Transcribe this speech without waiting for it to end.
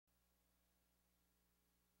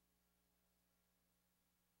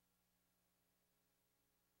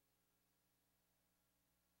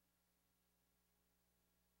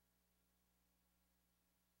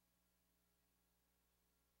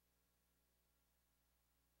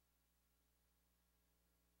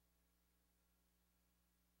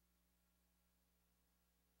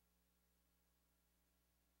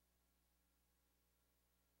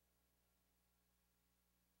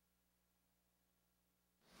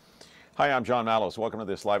Hi, I'm John Mallows. Welcome to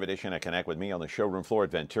this live edition of Connect with me on the showroom floor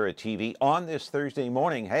at Ventura TV. On this Thursday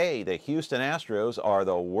morning, hey, the Houston Astros are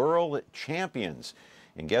the world champions.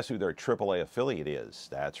 And guess who their AAA affiliate is?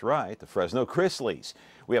 That's right, the Fresno Grizzlies.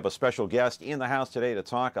 We have a special guest in the house today to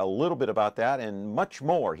talk a little bit about that and much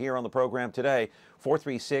more here on the program today.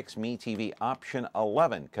 436 MeTV Option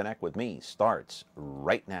 11. Connect with me starts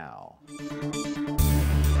right now.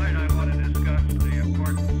 Tonight I want to discuss the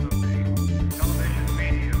importance of the television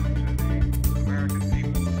medium to the American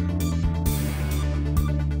people.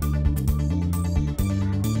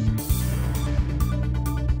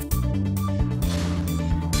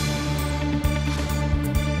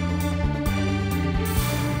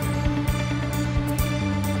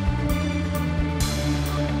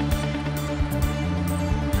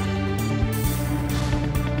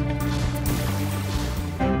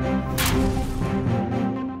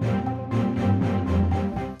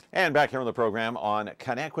 And back here on the program on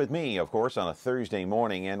Connect with Me, of course, on a Thursday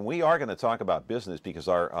morning. And we are going to talk about business because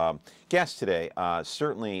our guest today,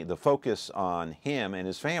 certainly the focus on him and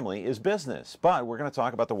his family is business. But we're going to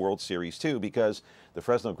talk about the World Series, too, because the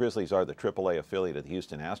Fresno Grizzlies are the AAA affiliate of the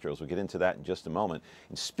Houston Astros. We'll get into that in just a moment.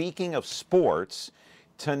 And speaking of sports,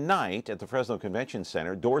 tonight at the Fresno Convention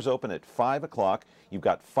Center, doors open at 5 o'clock. You've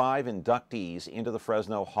got 5 inductees into the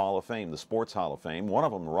Fresno Hall of Fame, the Sports Hall of Fame. One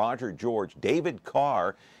of them, Roger George. David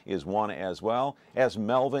Carr is one as well as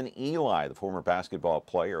Melvin Ely, the former basketball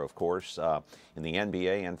player, of course, in the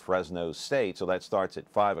NBA and Fresno State. So that starts at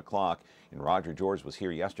 5 o'clock. And Roger George was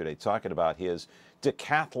here yesterday talking about his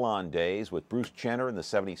decathlon days with Bruce Jenner in the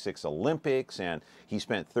 '76 Olympics, and he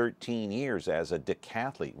spent 13 years as a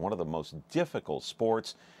decathlete, one of the most difficult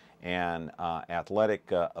sports and athletic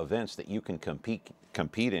events that you can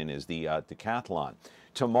compete in is the decathlon.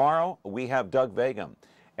 Tomorrow we have Doug Vagum,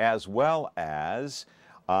 as well as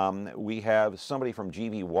we have somebody from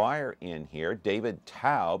GV Wire in here, David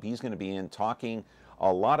Taub. He's going to be in talking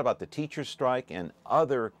a lot about the teacher strike and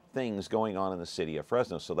other things going on in the city of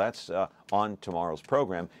Fresno. So that's on tomorrow's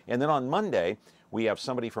program. And then on Monday, we have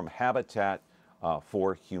somebody from Habitat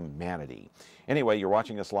for Humanity. Anyway, you're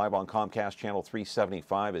watching us live on Comcast Channel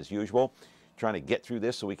 375 as usual. Trying to get through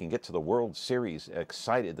this so we can get to the World Series.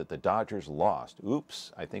 Excited that the Dodgers lost.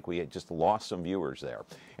 Oops, I think we had just lost some viewers there.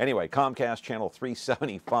 Anyway, Comcast Channel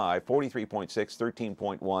 375, 43.6,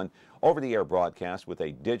 13.1 over-the-air broadcast with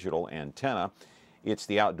a digital antenna. It's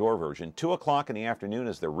the outdoor version. 2 o'clock in the afternoon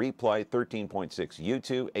is the replay, 13.6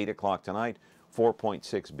 YouTube, 8 o'clock tonight,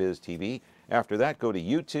 4.6 Biz TV. After that, go to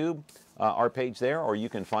YouTube, our page there, or you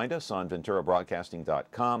can find us on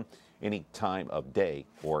VenturaBroadcasting.com any time of day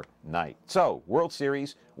or night. So, World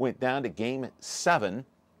Series went down to Game 7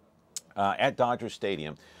 at Dodger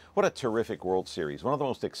Stadium. What a terrific World Series. One of the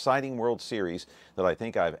most exciting World Series that I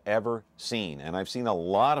think I've ever seen. And I've seen a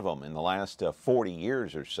lot of them in the last 40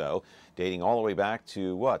 years or so, dating all the way back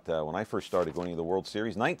to when I first started going to the World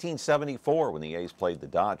Series, 1974, when the A's played the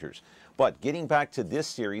Dodgers. But getting back to this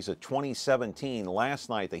series of 2017, last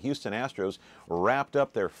night the Houston Astros wrapped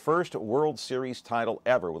up their first World Series title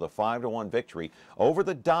ever with a 5-1 victory over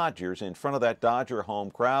the Dodgers in front of that Dodger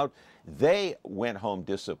home crowd. They went home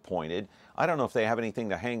disappointed. I don't know if they have anything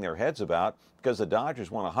to hang their heads about because the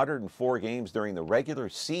Dodgers won 104 games during the regular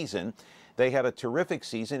season. They had a terrific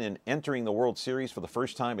season in entering the World Series for the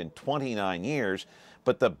first time in 29 years,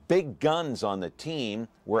 but the big guns on the team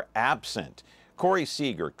were absent. Corey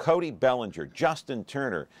Seager, Cody Bellinger, Justin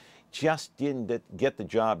Turner just didn't get the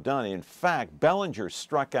job done. In fact, Bellinger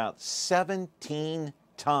struck out 17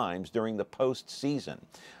 times during the postseason.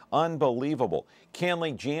 Unbelievable.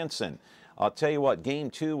 Kenley Jansen, I'll tell you what, Game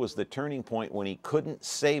 2 was the turning point when he couldn't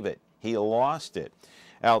save it. He lost it.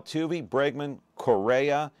 Altuve, Bregman,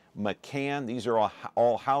 Correa, McCann, these are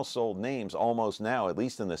all household names almost now, at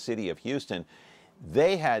least in the city of Houston.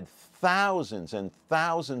 They had thousands and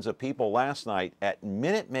thousands of people last night at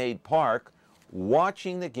Minute Maid Park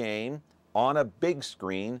watching the game on a big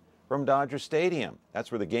screen from Dodger Stadium.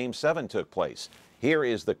 That's where the Game 7 took place. Here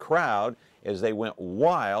is the crowd as they went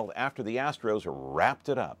wild after the Astros wrapped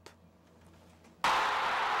it up.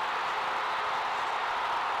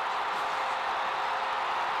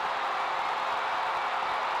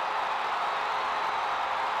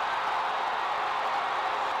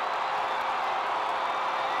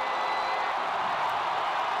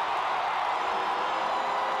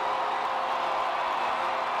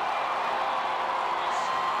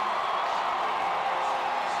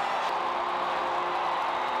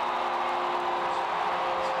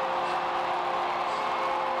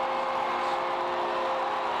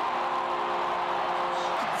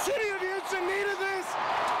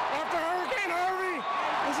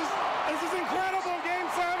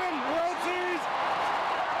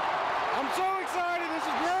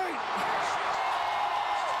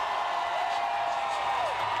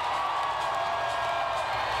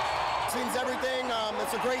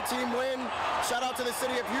 great team win. Shout out to the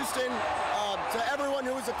city of Houston, to everyone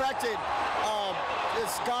who was affected.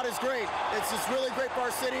 God is great. It's just really great for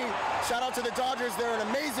our city. Shout out to the Dodgers. They're an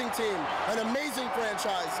amazing team, an amazing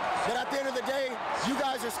franchise. But at the end of the day, you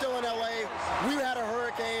guys are still in LA. We had a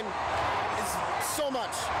hurricane. It's so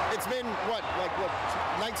much. It's been, what,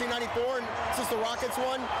 1994 since the Rockets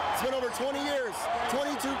won? It's been over 20 years,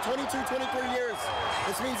 23 years.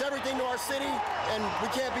 This means everything to our city, and we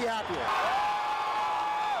can't be happier.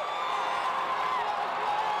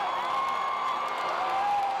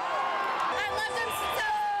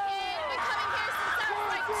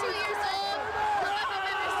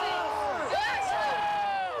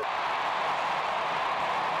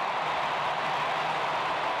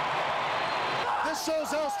 This shows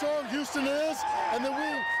how strong Houston is, and that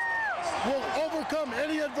we will overcome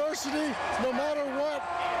any adversity, no matter what,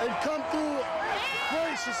 and come through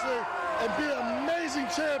graciously and be amazing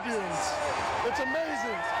champions. It's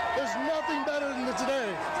amazing. There's nothing better than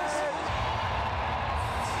today.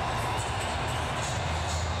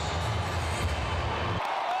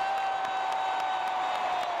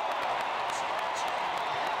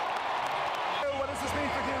 What does this mean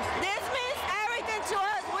for Houston? This means everything to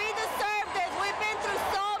us. We deserve this. We've been through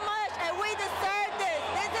so much, and we deserve this.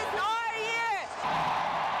 This is our year.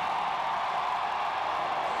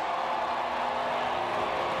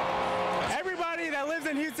 Everybody that lives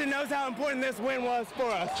in Houston knows how important this win was for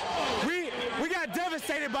us. We got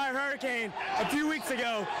devastated by a hurricane a few weeks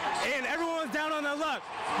ago, and everyone was down on their luck.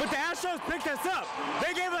 But the Astros picked us up.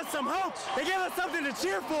 They gave us some hope. They gave us something to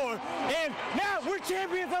cheer for, and now we're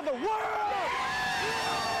champions of the world!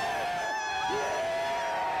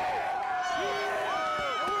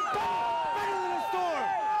 Better than a storm.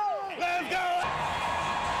 Let's go!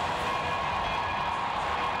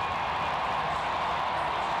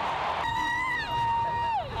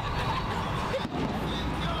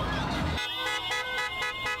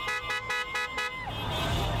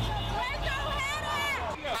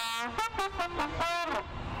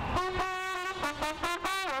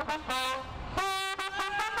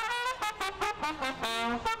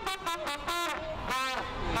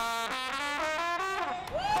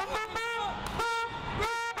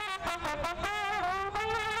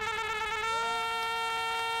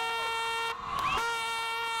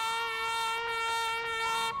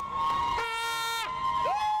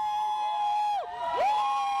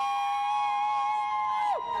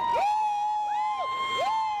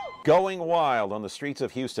 Going wild on the streets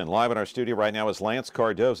of Houston. Live in our studio right now is Lance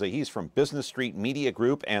Cardonza. He's from Business Street Media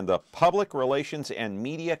Group and the public relations and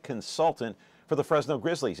media consultant for the Fresno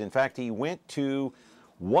Grizzlies. In fact, he went to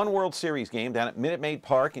one World Series game down at Minute Maid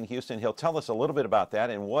Park in Houston. He'll tell us a little bit about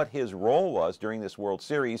that and what his role was during this World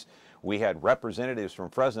Series. We had representatives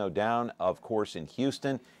from Fresno down, of course, in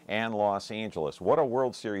Houston and Los Angeles. What a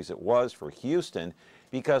World Series it was for Houston,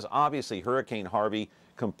 because obviously Hurricane Harvey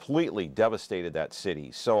completely devastated that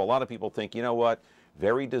city. So a lot of people think, you know what,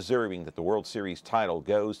 very deserving that the World Series title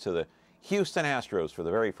goes to the Houston Astros for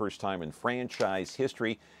the very first time in franchise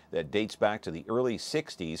history. That dates back to the early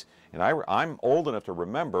 60s. And I'm old enough to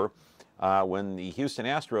remember when the Houston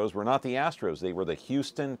Astros were not the Astros. They were the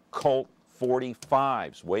Houston Colt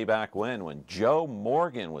 45s way back when Joe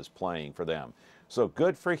Morgan was playing for them. So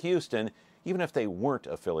good for Houston, even if they weren't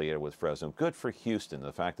affiliated with Fresno. Good for Houston,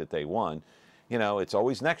 the fact that they won. You know, it's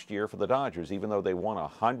always next year for the Dodgers, even though they won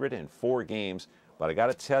 104 games. But I got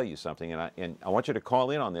to tell you something, and I want you to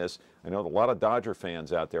call in on this. I know a lot of Dodger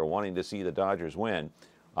fans out there wanting to see the Dodgers win.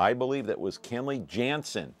 I believe that was Kenley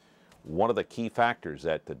Jansen, one of the key factors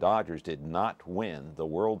that the Dodgers did not win the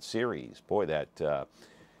World Series. Boy, that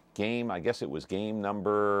game, I guess it was game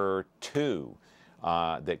number 2,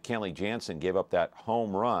 that Kenley Jansen gave up that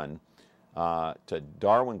home run to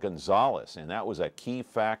Darwin Gonzalez, and that was a key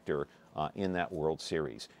factor in that World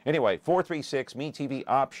Series. Anyway, 436 MeTV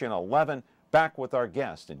option 11. Back with our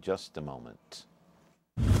guest in just a moment.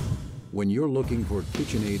 When you're looking for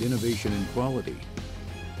KitchenAid innovation and quality,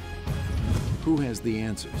 who has the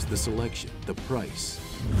answers, the selection, the price?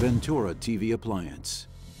 Ventura TV Appliance.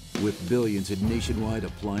 With billions in nationwide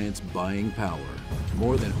appliance buying power,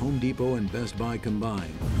 more than Home Depot and Best Buy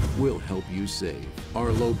combined, will help you save.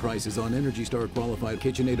 Our low prices on Energy Star qualified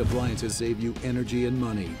KitchenAid appliances save you energy and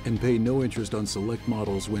money, and pay no interest on select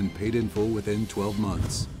models when paid in full within 12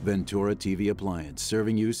 months. Ventura TV Appliance,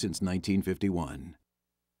 serving you since 1951.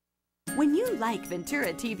 When you like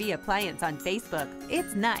Ventura TV Appliance on Facebook,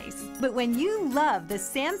 it's nice. But when you love the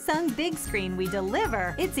Samsung big screen we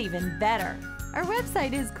deliver, it's even better. Our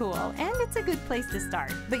website is cool, and it's a good place to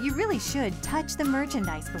start. But you really should touch the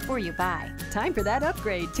merchandise before you buy. Time for that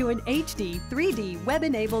upgrade to an HD 3D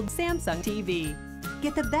web-enabled Samsung TV.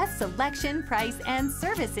 Get the best selection, price, and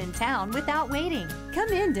service in town without waiting. Come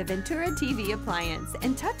in to Ventura TV Appliance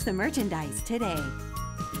and touch the merchandise today.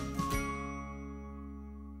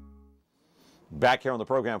 Back here on the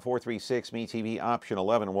program, 436 MeTV Option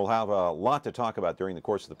 11. We'll have a lot to talk about during the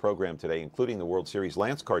course of the program today, including the World Series.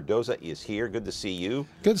 Lance Cardonza is here. Good to see you.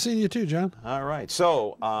 Good seeing you too, John. All right.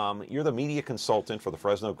 So you're the media consultant for the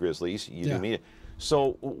Fresno Grizzlies. You do media.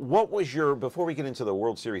 So what was your, before we get into the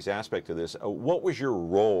World Series aspect of this, what was your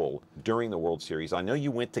role during the World Series? I know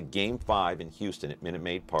you went to Game 5 in Houston at Minute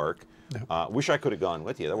Maid Park. Wish I could have gone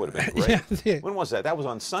with you. That would have been great. Yeah. When was that? That was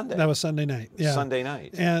on Sunday. That was Sunday night. Yeah. Sunday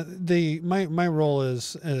night. And my role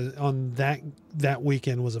is on that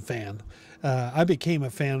weekend was a fan. I became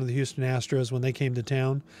a fan of the Houston Astros when they came to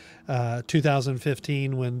town.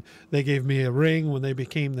 2015, when they gave me a ring, when they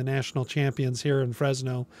became the national champions here in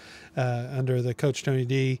Fresno under the coach Tony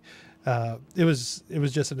D. It was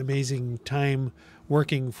just an amazing time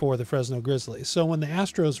working for the Fresno Grizzlies. So when the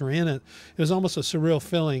Astros were in it, it was almost a surreal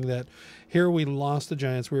feeling that here we lost the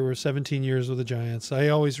Giants. We were 17 years with the Giants. I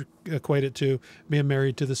always equate it to being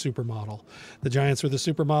married to the supermodel. The Giants were the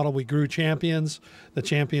supermodel. We grew champions. The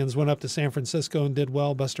champions went up to San Francisco and did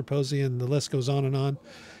well, Buster Posey, and the list goes on and on.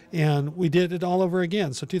 And we did it all over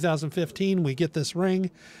again. So 2015, we get this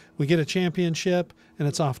ring, we get a championship, and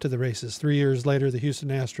it's off to the races. 3 years later, the Houston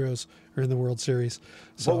Astros are in the World Series.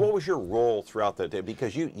 So, well, what was your role throughout that day?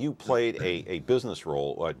 Because you played a business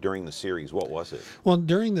role during the series. What was it? Well,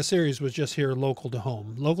 during the series was just here local to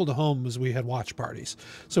home. Local to home was we had watch parties.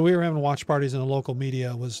 So we were having watch parties, and the local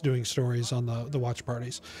media was doing stories on the watch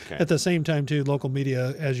parties. Okay. At the same time, too, local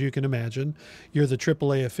media, as you can imagine, you're the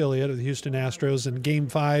AAA affiliate of the Houston Astros. In Game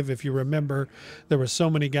 5, if you remember, there were so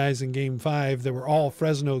many guys in Game 5 that were all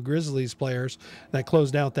Fresno Grizzlies players that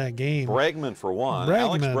closed out that game. Bregman, for one.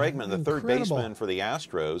 Alex Bregman, the third baseman for the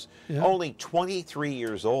Astros, only 23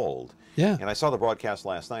 years old. Yeah. And I saw the broadcast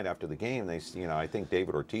last night after the game. They, I think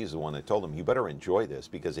David Ortiz is the one that told him, you better enjoy this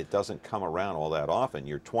because it doesn't come around all that often.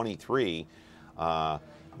 You're 23.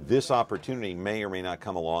 This opportunity may or may not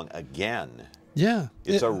come along again. Yeah.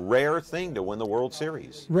 It's a rare thing to win the World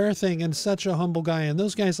Series. Rare thing, and such a humble guy. And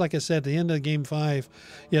those guys, like I said, at the end of Game 5,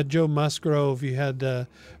 you had Joe Musgrove, you had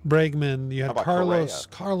Bregman, you had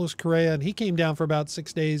Carlos Correa, and he came down for about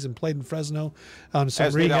 6 days and played in Fresno on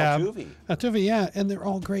some rehab. Altuve, yeah, and they're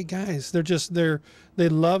all great guys. They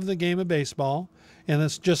love the game of baseball. And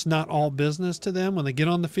it's just not all business to them. When they get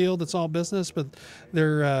on the field, it's all business. But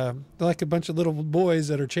they're like a bunch of little boys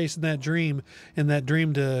that are chasing that dream, and that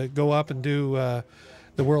dream to go up and do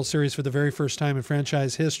the World Series for the very first time in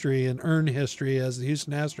franchise history and earn history as the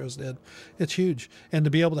Houston Astros did. It's huge. And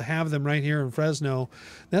to be able to have them right here in Fresno,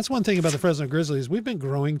 that's one thing about the Fresno Grizzlies. We've been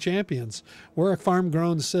growing champions. We're a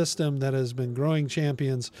farm-grown system that has been growing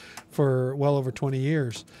champions for well over 20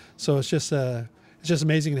 years. So it's just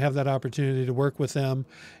amazing to have that opportunity to work with them.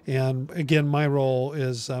 And again, my role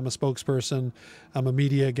is I'm a spokesperson. I'm a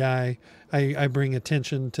media guy. I bring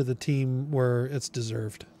attention to the team where it's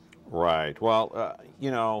deserved. Right. Well,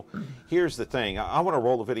 here's the thing. I want to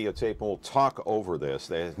roll the videotape and we'll talk over this.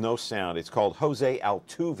 There's no sound. It's called Jose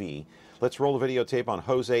Altuve. Let's roll the videotape on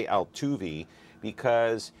Jose Altuve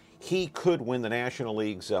because he could win the National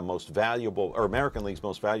League's most valuable, or American League's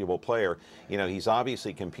most valuable player. He's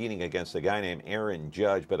obviously competing against a guy named Aaron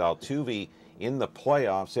Judge, but Altuve in the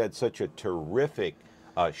playoffs had such a terrific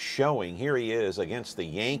showing. Here he is against the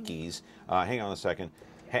Yankees. Hang on a second.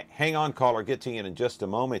 Hang on, caller. Get to you in just a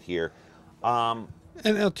moment here. And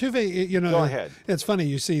Altuve, go ahead. It's funny.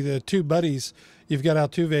 You see the two buddies. You've got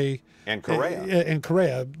Altuve and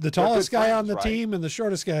Correa. The tallest guy on the team and the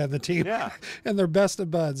shortest guy on the team. Yeah. And they're best of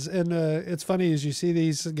buds. And it's funny as you see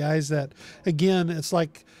these guys that, again, it's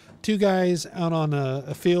like two guys out on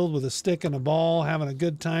a field with a stick and a ball, having a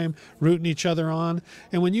good time, rooting each other on.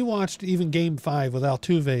 And when you watched even Game 5 with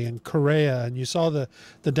Altuve and Correa, and you saw the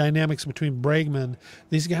dynamics between Bregman,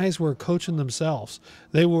 these guys were coaching themselves.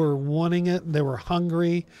 They were wanting it. They were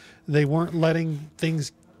hungry. They weren't letting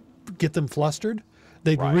things get them flustered.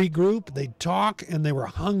 They'd regroup, they'd talk, and they were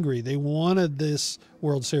hungry. They wanted this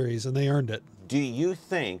World Series, and they earned it. Do you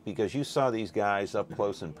think, because you saw these guys up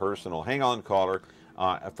close and personal, hang on, caller,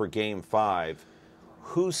 for Game 5,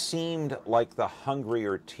 who seemed like the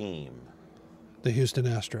hungrier team? The Houston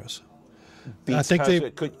Astros. Because I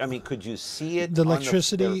think could you see it? The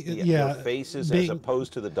electricity, their faces as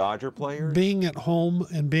opposed to the Dodger players? Being at home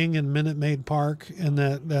and being in Minute Maid Park, and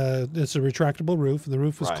that it's a retractable roof, and the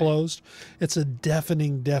roof was closed. It's a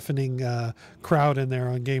deafening crowd in there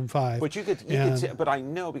on Game 5. But you could see, but I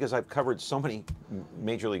know because I've covered so many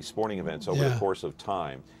Major League Sporting events over the course of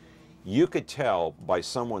time. you could tell by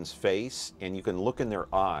someone's face, and you can look in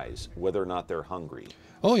their eyes whether or not they're hungry.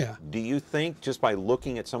 Oh, yeah. Do you think, just by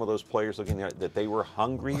looking at some of those players, looking there, that they were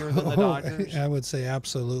hungrier than the Dodgers? I would say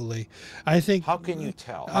absolutely. I think. How can you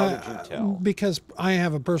tell? How did you tell? Because I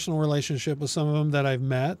have a personal relationship with some of them that I've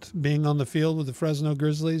met, being on the field with the Fresno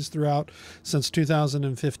Grizzlies throughout since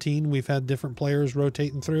 2015. We've had different players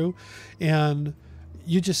rotating through, and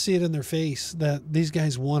you just see it in their face that these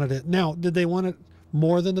guys wanted it. Now, did they want it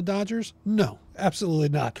more than the Dodgers? No, absolutely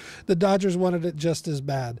not. The Dodgers wanted it just as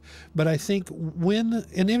bad. But I think when,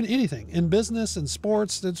 in anything, in business and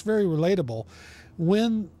sports, that's very relatable.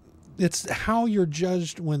 When it's how you're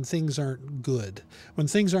judged when things aren't good, when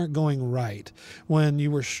things aren't going right, when you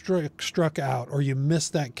were struck out, or you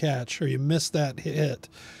missed that catch, or you missed that hit,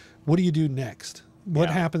 what do you do next?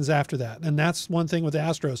 What happens after that? And that's one thing with the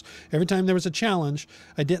Astros. Every time there was a challenge,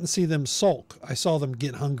 I didn't see them sulk. I saw them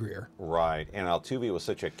get hungrier. Right. And Altuve was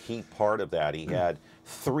such a key part of that. He had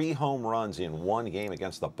 3 home runs in one game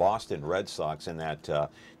against the Boston Red Sox in that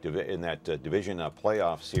division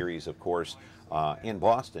playoff series, of course, in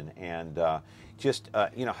Boston. And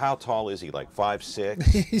you know, how tall is he? Like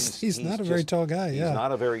 5'6"? He's not a very tall guy. Yeah, he's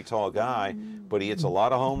not a very tall guy, but he hits a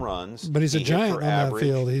lot of home runs. But he's a giant on that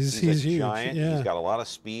field. He's a huge. Giant. Yeah. He's got a lot of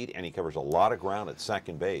speed, and he covers a lot of ground at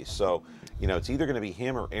second base. So, you know, it's either going to be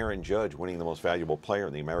him or Aaron Judge winning the most valuable player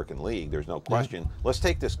in the American League. There's no question. Let's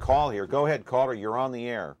take this call here. Go ahead, caller. You're on the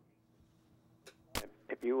air.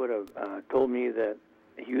 If you would have told me that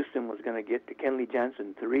Houston was going to get to Kenley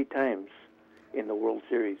Jansen 3 times in the World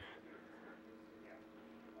Series.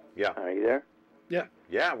 Yeah. Are you there? Yeah.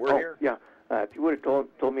 Yeah, we're here. Yeah. If you would have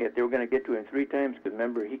told me that they were going to get to him 3 times, because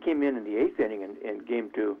remember, he came in the 8th inning in Game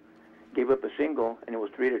 2, gave up a single, and it was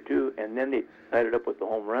 3-2, and then they tied it up with the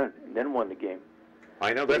home run, and then won the game.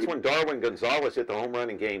 I know. That's when Darwin Gonzalez hit the home run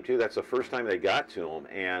in Game 2. That's the first time they got to him,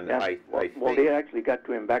 and Yeah. I think... Well, they actually got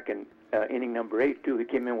to him back in inning number 8, too. He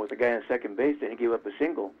came in with a guy on second base, and he gave up a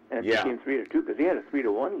single, and it became 3-2, because he had a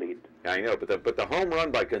 3-1 lead. I know, but the home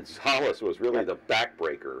run by Gonzalez was really the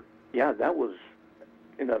backbreaker. Yeah, that was,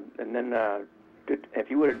 you know, and then if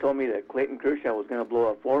you would have told me that Clayton Kershaw was going to blow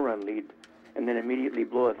a 4-run lead and then immediately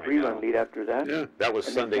blow a 3-run lead after that. Yeah, that was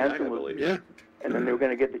Sunday night, I believe. Yeah. And then they were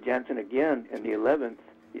going to get the Jansen again in the 11th.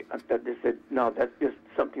 They said, no, that's just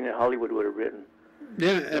something that Hollywood would have written.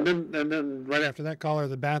 Yeah, and then right after that, caller,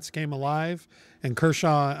 the bats came alive, and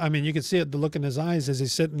Kershaw, I mean, you could see it, the look in his eyes as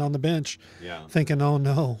he's sitting on the bench, thinking, oh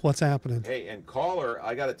no, what's happening? Hey, and caller,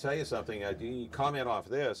 I got to tell you something. You comment off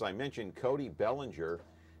this. I mentioned Cody Bellinger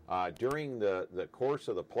during the course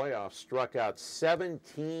of the playoffs struck out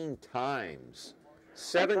 17 times.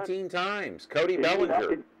 17 times, Cody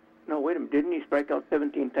Bellinger. No, wait a minute. Didn't he strike out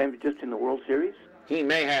 17 times just in the World Series? He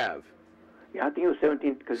may have. Yeah, I think it was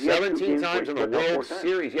 17 because he 17 had times in the World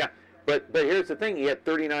Series. Yeah, but here's the thing: he had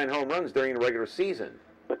 39 home runs during the regular season.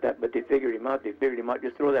 But they figured him out. They figured him out.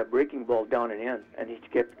 Just throw that breaking ball down and in, and he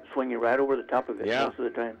kept swinging right over the top of it most of the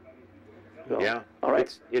time. So, yeah, all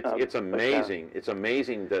right. It's amazing. It's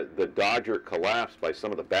amazing the Dodger collapse by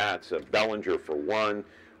some of the bats. Bellinger for one,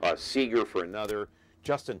 Seager for another.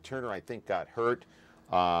 Justin Turner, I think, got hurt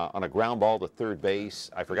on a ground ball to third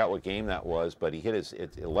base. I forgot what game that was, but he hit his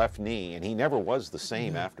left knee, and he never was the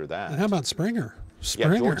same after that. And how about Springer?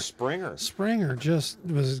 Yeah, George Springer. Springer just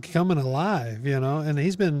was coming alive, you know, and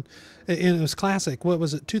he's been, and it was classic. What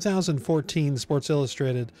was it, 2014 Sports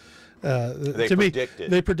Illustrated? They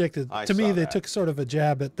predicted. To me, they took sort of a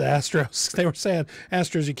jab at the Astros. They were saying,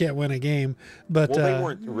 Astros, you can't win a game. But they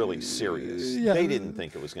weren't really serious. Yeah, they didn't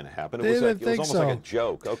think it was going to happen. It was almost like a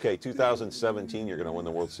joke. Okay, 2017, you're going to win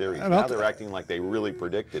the World Series. Now they're acting like they really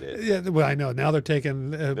predicted it. Yeah, well, I know. Now they're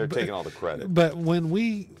taking all the credit. But when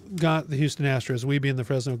we got the Houston Astros, we being the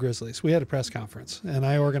Fresno Grizzlies, we had a press conference, and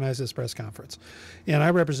I organized this press conference. And I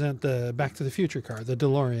represent the Back to the Future car, the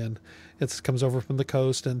DeLorean. It comes over from the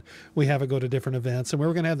coast, and we have it go to different events. And we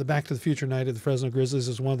were going to have the Back to the Future night at the Fresno Grizzlies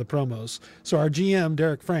as one of the promos. So our GM,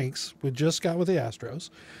 Derek Franks, we just got with the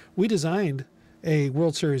Astros. We designed a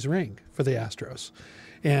World Series ring for the Astros.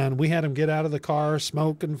 And we had him get out of the car,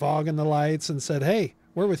 smoke and fog and the lights, and said, hey,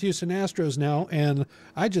 we're with Houston Astros now, and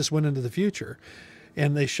I just went into the future.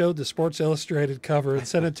 And they showed the Sports Illustrated cover and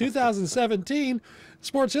said in 2017,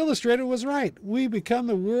 Sports Illustrated was right. We become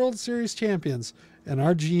the World Series champions. And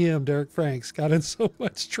our GM, Derek Franks, got in so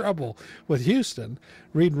much trouble with Houston.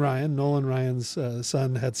 Reed Ryan, Nolan Ryan's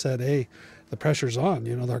son, had said, hey, the pressure's on.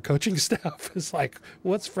 You know, our coaching staff is like,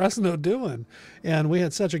 what's Fresno doing? And we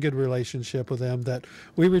had such a good relationship with them that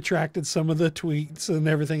we retracted some of the tweets and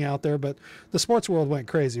everything out there. But the sports world went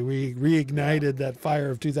crazy. We reignited that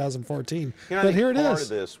fire of 2014. You know, but here it is. Part of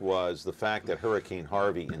this was the fact that Hurricane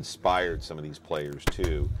Harvey inspired some of these players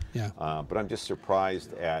too. Yeah. But I'm just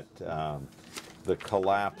surprised at the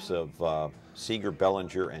collapse of Seager,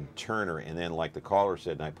 Bellinger, and Turner. And then, like the caller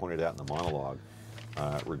said, and I pointed out in the monologue,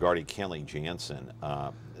 regarding Kenley Jansen.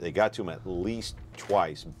 They got to him at least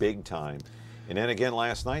twice, big time. And then again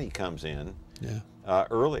last night he comes in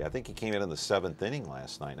early. I think he came in the 7th inning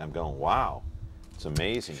last night. And I'm going, wow, it's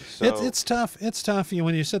amazing. So it's tough. It's tough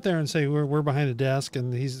when you sit there and say we're behind a desk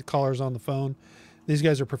and the caller's on the phone. These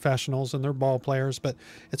guys are professionals and they're ball players, but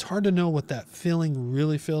it's hard to know what that feeling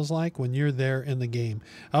really feels like when you're there in the game.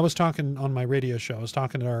 I was talking on my radio show. I was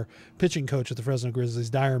talking to our pitching coach at the Fresno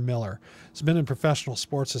Grizzlies, Dyer Miller. He's been in professional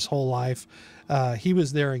sports his whole life. He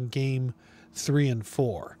was there in game 3 and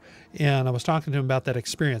 4. And I was talking to him about that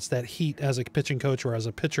experience, that heat as a pitching coach or as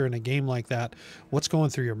a pitcher in a game like that. What's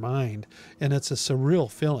going through your mind? And it's a surreal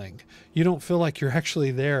feeling. You don't feel like you're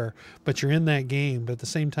actually there, but you're in that game. But at the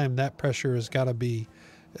same time, that pressure has got to be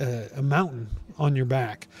a mountain on your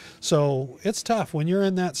back. So it's tough when you're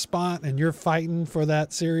in that spot and you're fighting for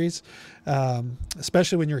that series,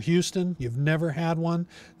 especially when you're Houston. You've never had one.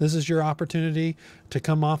 This is your opportunity to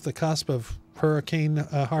come off the cusp of Hurricane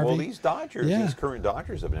Harvey. Well, these Dodgers, these current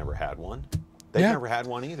Dodgers have never had one. They've never had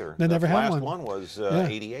one either. They never had one. The last one was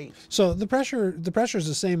 88. So the pressure is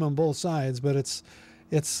the same on both sides, but it's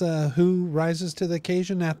who rises to the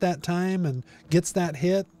occasion at that time and gets that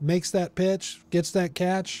hit, makes that pitch, gets that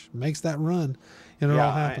catch, makes that run, and it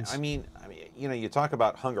all happens. I mean, you know, you talk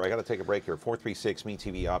about hunger. I got to take a break here. 436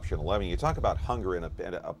 MeTV option 11. You talk about hunger in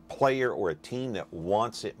a player or a team that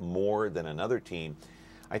wants it more than another team.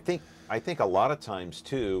 I think a lot of times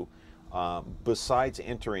too, besides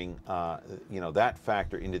entering you know, that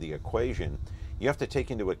factor into the equation, you have to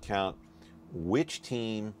take into account which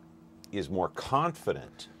team is more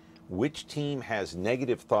confident, which team has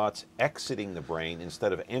negative thoughts exiting the brain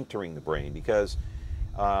instead of entering the brain, because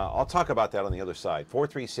I'll talk about that on the other side.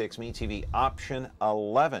 436 MeTV option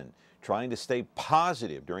 11. Trying to stay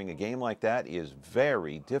positive during a game like that is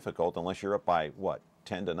very difficult unless you're up by, what,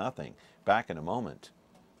 10-0. Back in a moment.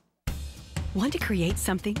 Want to create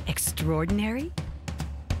something extraordinary?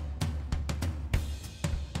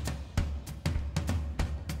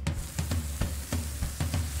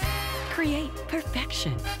 Create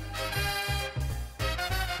perfection.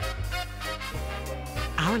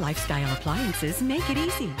 Our lifestyle appliances make it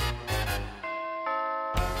easy.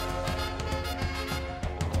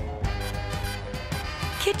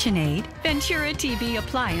 KitchenAid, Ventura TV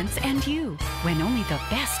appliance, and you, when only the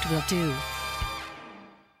best will do.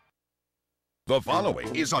 The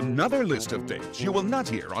following is another list of things you will not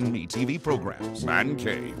hear on MeTV programs. Man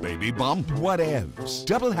cave, baby bump, whatevs,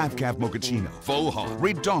 double half-calf mochaccino, faux hog,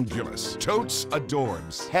 redonkulous, totes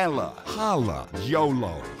adorbs, hella, holla,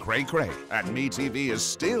 YOLO, cray-cray, and MeTV is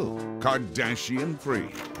still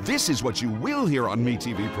Kardashian-free. This is what you will hear on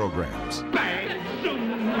MeTV programs.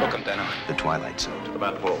 Welcome, Denham. The Twilight Zone.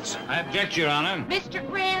 About wolves. I object, Your Honor. Mr.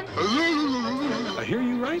 Grant. I hear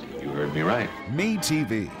you right. You heard me right.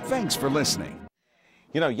 MeTV. Thanks for listening.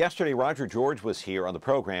 You know, yesterday Roger George was here on the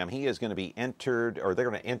program. He is going to be entered, or they're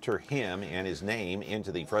going to enter him and his name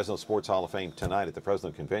into the Fresno Sports Hall of Fame tonight at the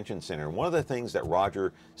Fresno Convention Center. And one of the things that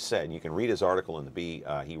Roger said, and you can read his article in the Bee,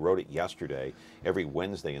 he wrote it yesterday, every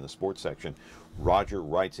Wednesday in the sports section. Roger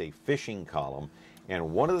writes a fishing column.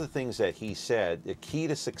 And one of the things that he said, the key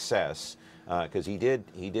to success, because he did,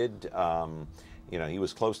 you know, he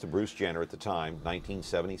was close to Bruce Jenner at the time,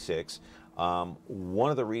 1976. One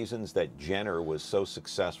of the reasons that Jenner was so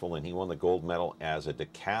successful and he won the gold medal as a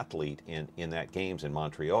decathlete in that games in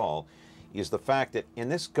Montreal is the fact that, and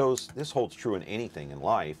this holds true in anything in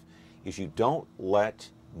life, is you don't let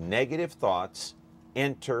negative thoughts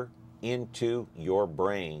enter into your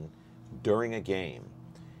brain during a game.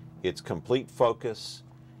 It's complete focus.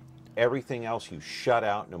 Everything else you shut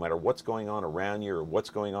out, no matter what's going on around you or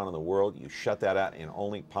what's going on in the world, you shut that out and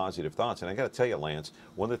only positive thoughts. And I got to tell you, Lance,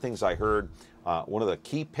 one of the things I heard, one of the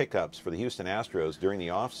key pickups for the Houston Astros during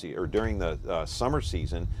the during the summer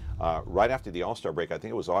season, right after the All-Star break, I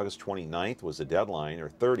think it was August 29th was the deadline, or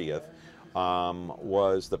 30th,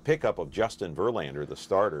 was the pickup of Justin Verlander, the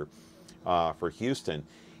starter for Houston.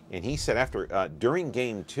 And he said during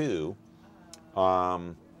Game 2,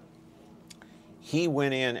 he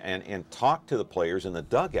went in and talked to the players in the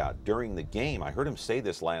dugout during the game. I heard him say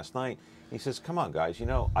this last night. He says, come on, guys, you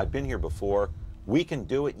know, I've been here before. We can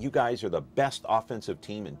do it. You guys are the best offensive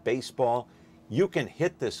team in baseball. You can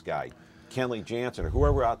hit this guy, Kenley Jansen, or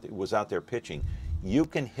whoever was out there pitching. You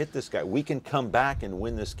can hit this guy. We can come back and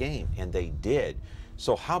win this game. And they did.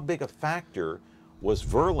 So how big a factor was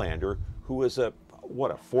Verlander, who is a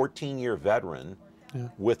 14-year veteran,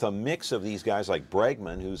 with a mix of these guys like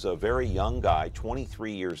Bregman, who's a very young guy,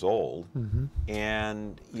 23 years old,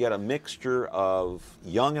 and you had a mixture of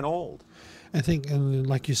young and old. I think, and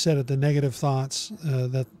like you said, the negative thoughts,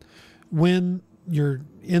 that when you're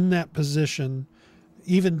in that position,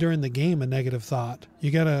 even during the game, a negative thought,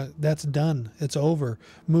 that's done. It's over.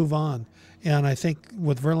 Move on. And I think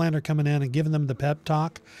with Verlander coming in and giving them the pep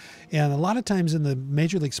talk, and a lot of times in the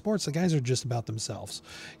major league sports, the guys are just about themselves.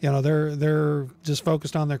 You know, they're just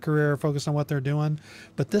focused on their career, focused on what they're doing.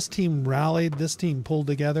 But this team rallied, this team pulled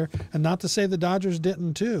together, and not to say the Dodgers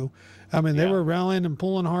didn't too. I mean, they were rallying and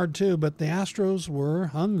pulling hard too, but the Astros were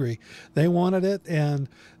hungry. They wanted it, and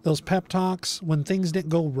those pep talks, when things didn't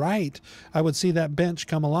go right, I would see that bench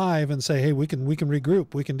come alive and say, hey, we can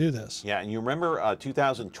regroup, we can do this. Yeah, and you remember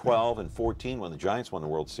 2012 and 14 when the Giants won the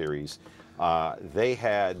World Series, they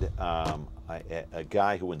had a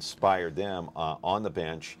guy who inspired them on the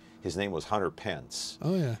bench. His name was Hunter Pence.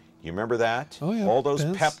 Oh, yeah. You remember that? Oh, yeah. All those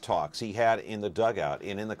Pence. pep talks he had in the dugout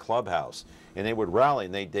and in the clubhouse. And they would rally,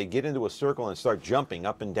 and they'd get into a circle and start jumping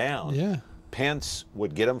up and down. Yeah. Pence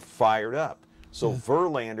would get them fired up. So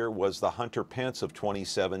Verlander was the Hunter Pence of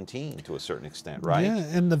 2017 to a certain extent, right? Yeah,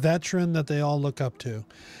 and the veteran that they all look up to.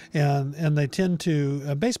 And they tend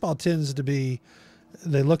to, baseball tends to be,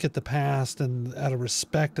 they look at the past and out of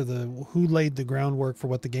respect of who laid the groundwork for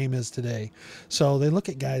what the game is today. So they look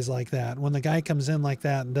at guys like that. When the guy comes in like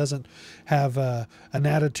that and doesn't have an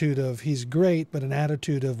attitude of he's great, but an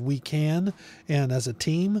attitude of we can, and as a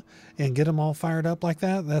team, and get them all fired up like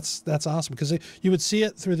that, that's awesome. Because you would see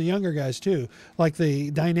it through the younger guys too, like the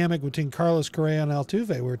dynamic between Carlos Correa and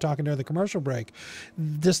Altuve. We were talking during the commercial break.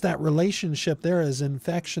 Just that relationship there is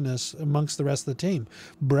infectious amongst the rest of the team.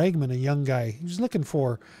 Bregman, a young guy, he was looking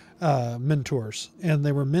for mentors, and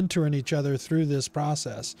they were mentoring each other through this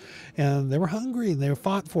process, and they were hungry and they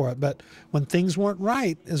fought for it. But when things weren't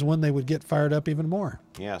right is when they would get fired up even more.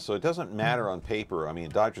 Yeah, so it doesn't matter on paper. I mean,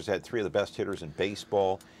 the Dodgers had 3 of the best hitters in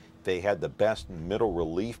baseball. They had the best middle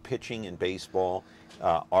relief pitching in baseball.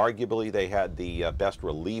 Arguably, they had the best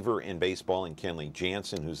reliever in baseball in Kenley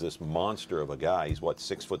Jansen, who's this monster of a guy. He's what,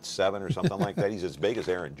 6'7" or something like that. He's as big as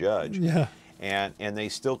Aaron Judge. Yeah. And they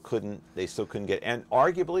still couldn't get. And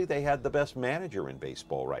arguably, they had the best manager in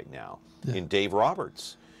baseball right now in Dave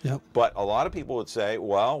Roberts. Yep. But a lot of people would say,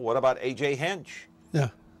 well, what about A.J. Hinch? Yeah.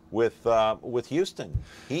 With Houston.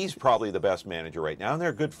 He's probably the best manager right now, and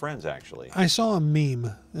they're good friends, actually. I saw a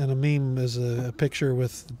meme, and a meme is a picture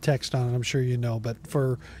with text on it, I'm sure you know, but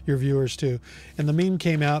for your viewers too. And the meme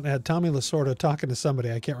came out and had Tommy Lasorda talking to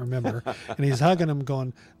somebody, I can't remember, and he's hugging him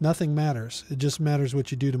going, nothing matters. It just matters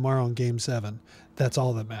what you do tomorrow in Game 7. That's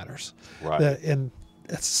all that matters. Right. And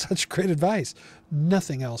that's such great advice.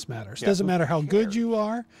 Nothing else matters. Yeah, Doesn't matter how cares? good you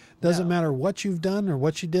are. Doesn't matter what you've done or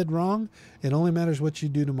what you did wrong. It only matters what you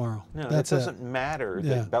do tomorrow. No, that's it doesn't matter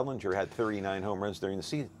that Bellinger had 39 home runs during the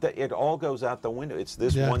season. It all goes out the window. It's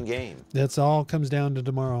this one game. That's all comes down to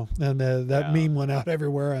tomorrow. And that meme went out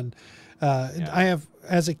everywhere. And I have,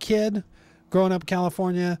 as a kid, growing up in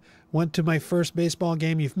California, went to my first baseball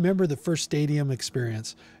game. You remember the first stadium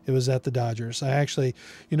experience? It was at the Dodgers. I actually,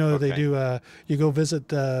 they do, you go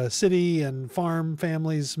visit city and farm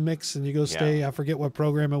families mix, and you go stay. I forget what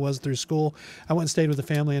program it was through school. I went and stayed with a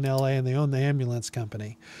family in L.A., and they owned the ambulance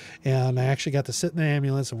company. And I actually got to sit in the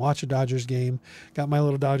ambulance and watch a Dodgers game, got my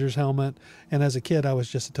little Dodgers helmet. And as a kid, I was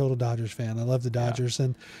just a total Dodgers fan. I love the Dodgers.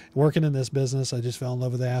 And working in this business, I just fell in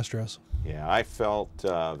love with the Astros. Yeah, I felt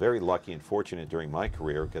very lucky and fortunate during my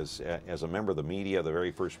career because as a member of the media, the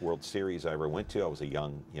very first World Series I ever went to, I was a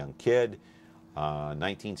young kid,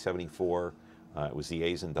 1974. It was the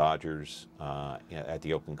A's and Dodgers at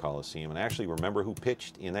the Oakland Coliseum. And I actually remember who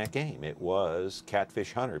pitched in that game. It was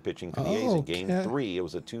Catfish Hunter pitching for the A's in Game 3. It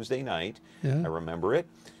was a Tuesday night. I remember it.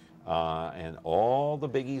 And all the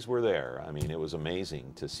biggies were there. I mean, it was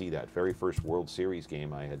amazing to see that very first World Series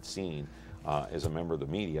game I had seen as a member of the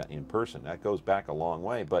media in person. That goes back a long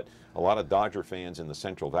way, but a lot of Dodger fans in the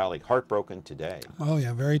Central Valley heartbroken today. Oh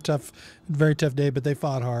yeah, very tough day, but they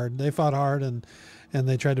fought hard. And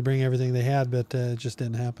they tried to bring everything they had, but it just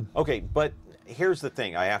didn't happen. Okay, but here's the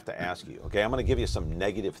thing I have to ask you. Okay, I'm going to give you some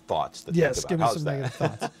negative thoughts to think about. Yes, give me some negative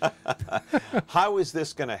thoughts. How is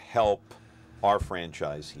this going to help our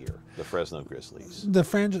franchise here, the Fresno Grizzlies?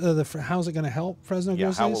 How's it going to help Fresno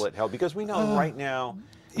Grizzlies? Yeah, how will it help? Because we know right now,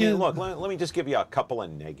 I mean, look, let me just give you a couple of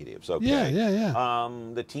negatives, okay? Yeah.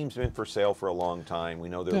 The team's been for sale for a long time. We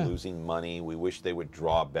know they're losing money. We wish they would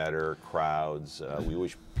draw better crowds. We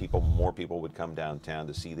wish more people would come downtown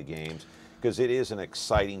to see the games, because it is an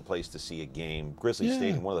exciting place to see a game. Grizzly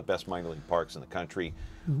Stadium, one of the best minor league parks in the country.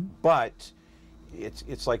 But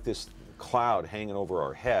it's like this cloud hanging over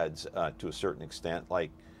our heads to a certain extent.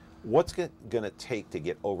 Like, what's going to take to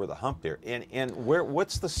get over the hump there? And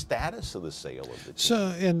what's the status of the sale of the team?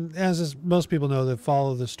 So, and as most people know that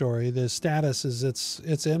follow the story, the status is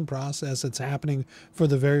it's in process. It's happening for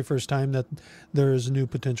the very first time that there is a new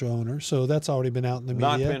potential owner. So that's already been out in the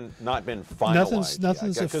media. Not been finalized.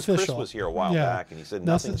 Nothing's official. Because Chris was here a while back, and he said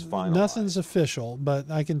nothing's finalized. Nothing's official,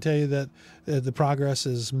 but I can tell you that the progress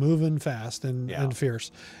is moving fast and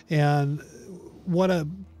fierce. And what a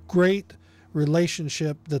great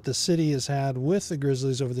relationship that the city has had with the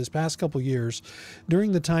Grizzlies over this past couple years,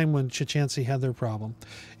 during the time when Chichansi had their problem,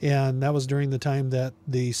 and that was during the time that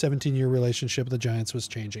the 17-year relationship with the Giants was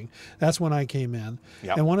changing. That's when I came in.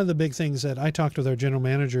 And one of the big things that I talked with our general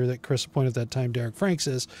manager that Chris appointed at that time, Derek Franks,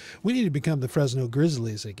 is we need to become the Fresno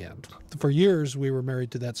Grizzlies again. For years we were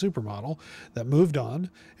married to that supermodel that moved on,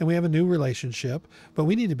 and we have a new relationship, but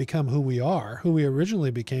we need to become who we are, who we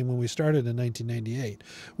originally became when we started in 1998.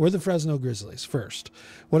 We're the Fresno Grizzlies first.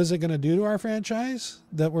 What is it going to do to our franchise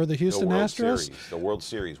that we're the Houston Astros? The World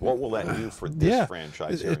Series. What will that do for this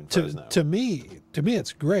franchise here in Fresno? To me,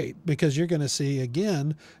 it's great, because you're going to see,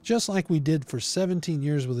 again, just like we did for 17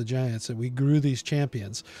 years with the Giants, that we grew these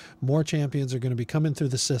champions. More champions are going to be coming through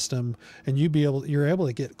the system, and you're able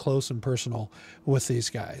to get close and personal with these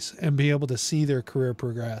guys and be able to see their career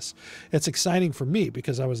progress. It's exciting for me,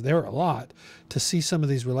 because I was there a lot, to see some of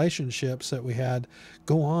these relationships that we had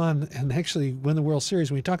go on and actually win the World Series.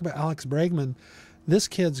 When we talk about Alex Bregman, this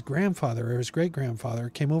kid's grandfather or his great-grandfather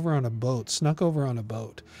came over on a boat, snuck over on a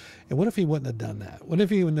boat. And what if he wouldn't have done that? What if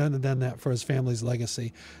he wouldn't have done that for his family's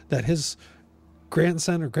legacy? That his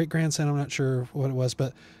grandson or great-grandson, I'm not sure what it was,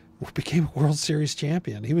 but became a World Series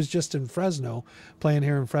champion. He was just in Fresno, playing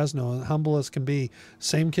here in Fresno, humble as can be.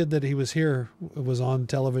 Same kid that he was here was on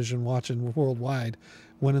television watching worldwide,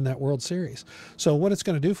 winning that World Series. So what it's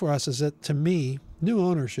going to do for us is that, to me, new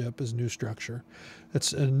ownership is new structure.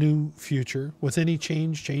 It's a new future. With any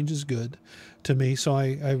change is good to me. So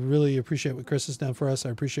I really appreciate what Chris has done for us.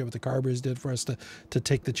 I appreciate what the Carberries did for us to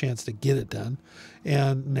take the chance to get it done.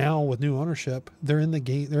 And now with new ownership, they're in the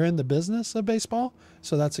game. They're in the business of baseball.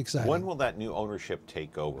 So that's exciting. When will that new ownership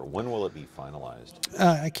take over? When will it be finalized?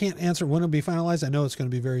 I can't answer when it'll be finalized. I know it's going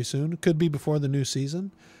to be very soon. It could be before the new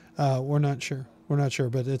season. We're not sure. We're not sure,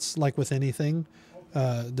 but it's like with anything,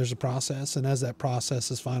 there's a process, and as that process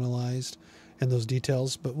is finalized and those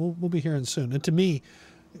details, but we'll be hearing soon. And to me,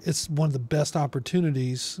 it's one of the best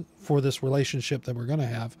opportunities for this relationship that we're going to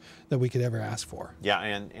have that we could ever ask for. Yeah,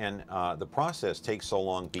 and the process takes so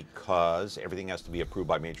long because everything has to be approved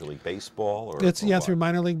by Major League Baseball? Through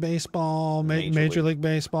minor league baseball, Major League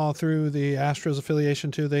Baseball, through the Astros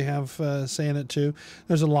affiliation too. They have say in it too.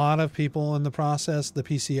 There's a lot of people in the process, the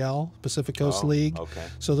PCL, Pacific Coast League. Okay.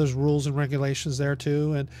 So there's rules and regulations there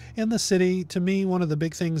too. And in the city, to me, one of the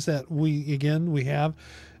big things that we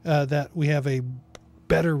have a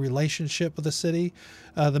better relationship with the city.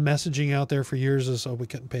 The messaging out there for years is, we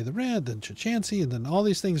couldn't pay the rent, then Chichansi, and then all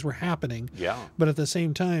these things were happening. Yeah. But at the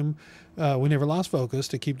same time, we never lost focus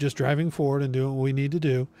to keep just driving forward and doing what we need to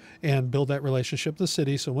do and build that relationship with the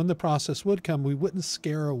city. So when the process would come, we wouldn't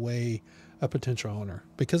scare away a potential owner,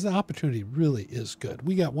 because the opportunity really is good.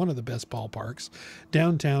 We got one of the best ballparks.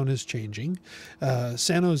 Downtown is changing.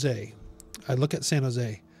 San Jose, I look at San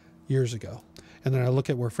Jose years ago, and then I look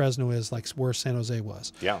at where Fresno is, like where San Jose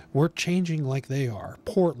was. Yeah. We're changing like they are.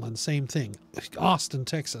 Portland, same thing. Austin,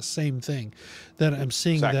 Texas, same thing. That I'm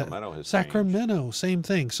seeing Sacramento, same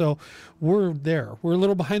thing. So we're there. We're a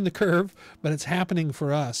little behind the curve, but it's happening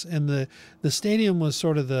for us. And the stadium was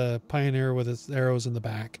sort of the pioneer with its arrows in the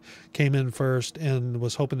back. Came in first and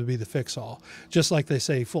was hoping to be the fix-all. Just like they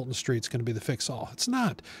say Fulton Street's going to be the fix-all. It's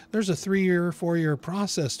not. There's a 3-year, 4-year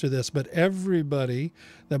process to this, but everybody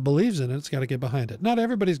that believes in it's got to get behind it. Not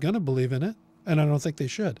everybody's going to believe in it, and I don't think they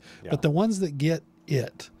should. Yeah. But the ones that get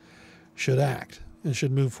it should act and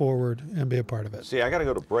should move forward and be a part of it. See, I got to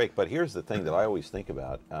go to break, but here's the thing that I always think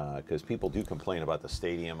about, because people do complain about the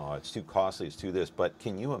stadium. Oh, it's too costly, it's too this. But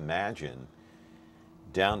can you imagine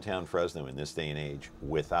downtown Fresno in this day and age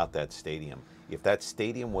without that stadium? If that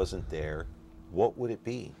stadium wasn't there, what would it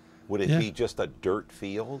be? Would it be just a dirt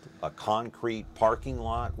field, a concrete parking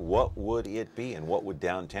lot? What would it be, and what would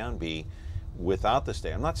downtown be without the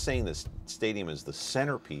stadium. I'm not saying this stadium is the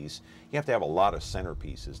centerpiece. You have to have a lot of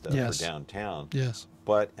centerpieces for downtown. Yes.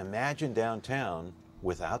 But imagine downtown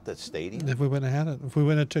without that stadium. If we wouldn't have had it, if we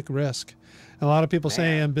wouldn't have took risk. And a lot of people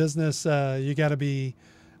say in business, you got to be,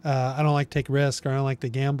 I don't like to take risk, or I don't like to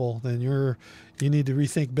gamble. Then you need to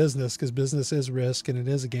rethink business, because business is risk and it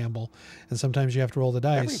is a gamble. And sometimes you have to roll the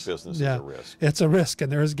dice. Every business is a risk. It's a risk,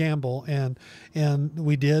 and there is gamble. And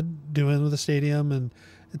we did do it with the stadium. And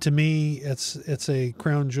to me, it's a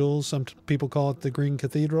crown jewel. Some people call it the Green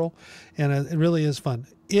Cathedral, and it really is fun.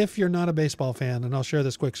 If you're not a baseball fan, and I'll share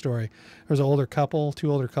this quick story. There was an older couple, two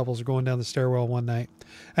older couples were going down the stairwell one night.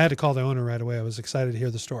 I had to call the owner right away. I was excited to hear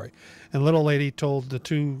the story. And the little lady told the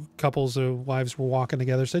two couples, the wives were walking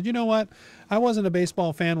together, said, "You know what? I wasn't a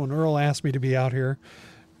baseball fan when Earl asked me to be out here."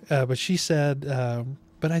 But she said,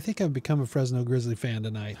 "But I think I've become a Fresno Grizzly fan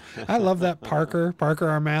tonight. I love that Parker,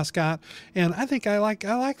 our mascot, and I think I like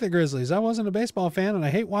the Grizzlies. I wasn't a baseball fan, and I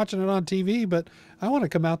hate watching it on TV, but I want to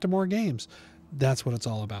come out to more games." That's what it's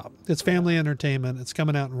all about. It's family entertainment. It's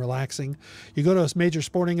coming out and relaxing. You go to a major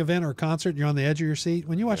sporting event or concert, you're on the edge of your seat.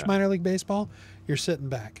 When you watch minor league baseball, you're sitting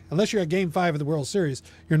back. Unless you're at Game 5 of the World Series,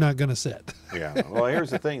 you're not going to sit. Yeah. Well,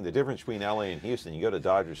 here's the thing. The difference between LA and Houston, you go to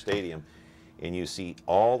Dodger Stadium, and you see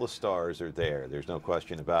all the stars are there. There's no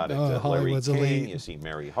question about it. Hollywood's Larry King, elite. You see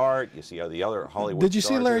Mary Hart, you see the other Hollywood Did you see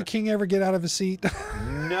stars Larry there. King ever get out of his seat?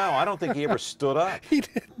 No, I don't think he ever stood up. He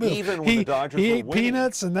did. Even when the Dodgers he were ate winning.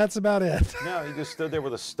 peanuts, and that's about it. No, he just stood there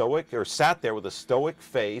with a stoic, or sat there with a stoic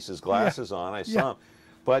face, his glasses on. I saw him.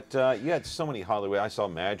 But you had so many Hollywood. I saw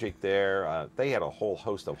Magic there. They had a whole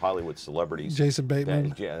host of Hollywood celebrities. Jason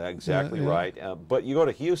Bateman. Yeah, exactly right. But you go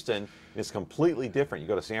to Houston, it's completely different. You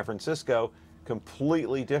go to San Francisco,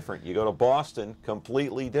 completely different. You go to Boston,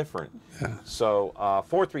 completely different. Yeah. So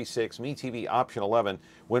 436 MeTV option 11.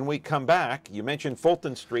 When we come back, you mentioned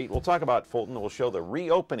Fulton Street. We'll talk about Fulton. We'll show the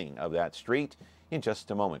reopening of that street in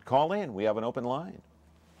just a moment. Call in. We have an open line.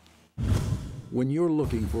 When you're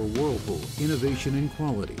looking for Whirlpool innovation and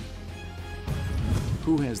quality,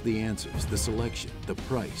 who has the answers, the selection, the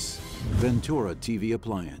price? Ventura TV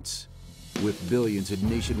Appliance. With billions in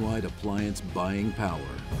nationwide appliance buying power,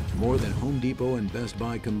 more than Home Depot and Best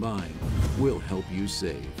Buy combined, we'll help you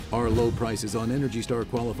save. Our low prices on Energy Star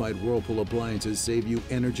qualified Whirlpool appliances save you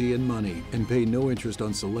energy and money, and pay no interest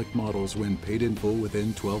on select models when paid in full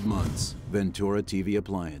within 12 months. Ventura TV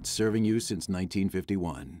Appliance, serving you since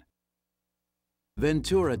 1951.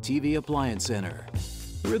 Ventura TV Appliance Center.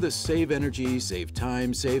 We're the save energy, save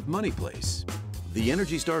time, save money place. The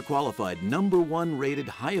Energy Star qualified #1 rated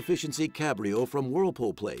high efficiency Cabrio from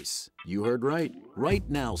Whirlpool Place. You heard right. Right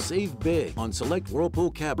now, save big on select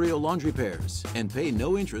Whirlpool Cabrio laundry pairs and pay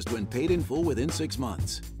no interest when paid in full within 6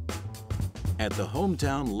 months. At the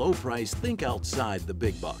hometown low price, think outside the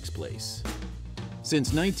big box place.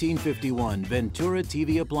 Since 1951, Ventura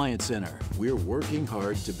TV Appliance Center. We're working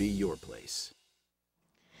hard to be your place.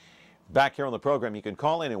 Back here on the program, you can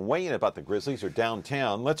call in and weigh in about the Grizzlies or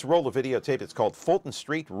downtown. Let's roll the videotape. It's called Fulton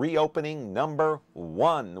Street Reopening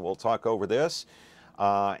 #1. We'll talk over this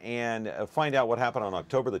and find out what happened on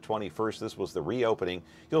October the 21st. This was the reopening.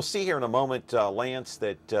 You'll see here in a moment, Lance,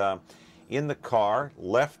 that in the car,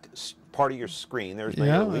 left part of your screen, there's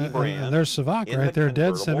Mayor Lee Brand. And there's Savak right there,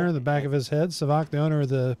 dead center in the back of his head. Savak, the owner of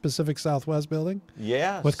the Pacific Southwest building.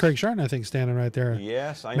 Yes. With Craig Sharton, I think, standing right there.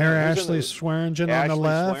 Yes, I know. Mayor Ashley Swearingen on the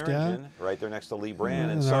left. Swearingen, right there next to Lee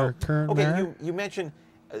Brand. And our current mayor. You mentioned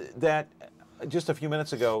that just a few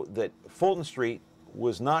minutes ago that Fulton Street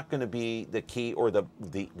was not going to be the key or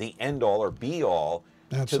the end all or be all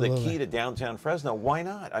to the key to downtown Fresno. Why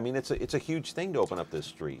not? I mean, it's a huge thing to open up this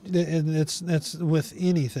street. And it's with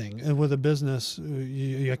anything, and with a business,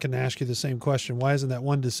 I can ask you the same question. Why isn't that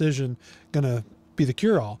one decision going to be the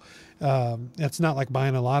cure-all? It's not like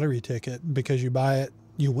buying a lottery ticket. Because you buy it,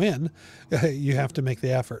 you win. You have to make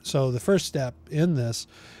the effort. So the first step in this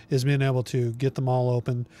is being able to get them all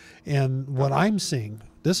open. And what I'm seeing,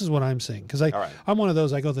 this is what I'm seeing, because I'm one of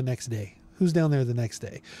those, I go the next day. Who's down there the next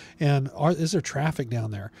day? And is there traffic down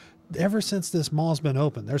there? Ever since this mall's been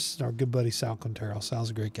open, there's our good buddy Sal Quintero. Sal's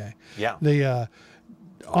a great guy. Yeah.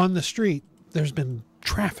 On the street, there's been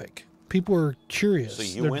traffic. People are curious. So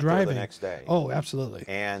you They're went driving there the next day. Oh, absolutely.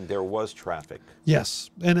 And there was traffic. Yes.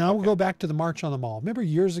 And I will go back to the March on the Mall. Remember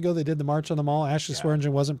years ago they did the March on the Mall? Ashley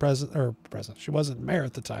Swearingen wasn't present. She wasn't mayor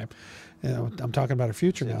at the time. I'm talking about her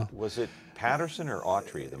future now. Was it Patterson or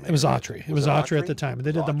Autry? It was Autry. It was Autry at the time. And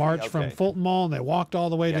they did the march from Fulton Mall, and they walked all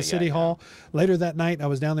the way to City Hall. Later that night, I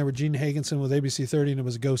was down there with Gene Hagenson with ABC 30, and it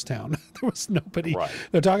was a ghost town. There was nobody.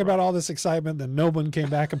 They're talking about all this excitement, and no one came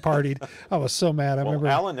back and partied. I was so mad. I remember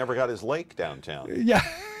Alan never got his lake downtown. Yeah.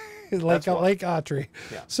 Lake why. Autry.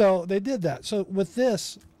 Yeah. So they did that. So with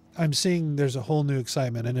this, I'm seeing there's a whole new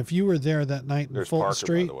excitement. And if you were there that night in There's Fulton Parker,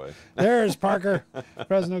 Street, by the way. there's Parker,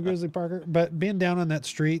 Fresno Grizzly Parker. But being down on that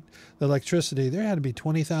street, the electricity, there had to be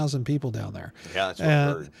 20,000 people down there. Yeah, that's what I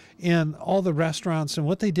heard. And all the restaurants, and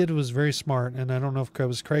what they did was very smart. And I don't know if it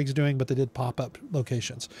was Craig's doing, but they did pop-up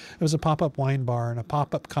locations. It was a pop-up wine bar and a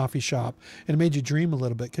pop-up coffee shop. And it made you dream a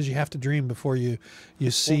little bit, because you have to dream before you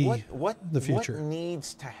see the future. What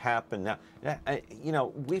needs to happen now? You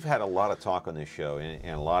know, we've had a lot of talk on this show, and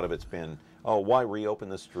a lot of it's been, oh, why reopen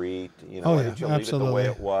the street? You know, why didn't you leave it the way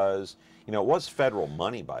it was? You know, it was federal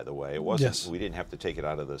money, by the way. It wasn't. Yes. We didn't have to take it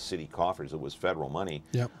out of the city coffers. It was federal money.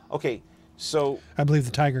 Yep. Okay, so I believe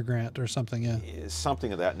the Tiger Grant or something. Yeah.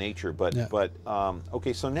 Something of that nature. But Yeah.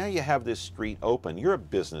 Okay, so now you have this street open. You're a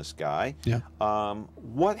business guy. Yeah.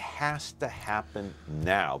 What has to happen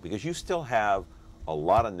now? Because you still have a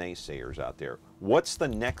lot of naysayers out there. What's the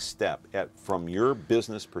next step from your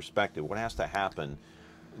business perspective? What has to happen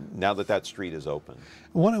now that that street is open?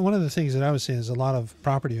 One of the things that I was seeing is a lot of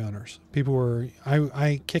property owners. People were,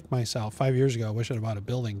 I kicked myself 5 years ago. I wish I'd have bought a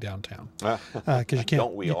building downtown. Because you can't.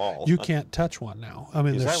 Don't we all? You can't touch one now. I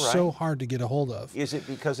mean, Is they're that right? so hard to get a hold of. Is it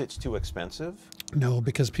because it's too expensive? No,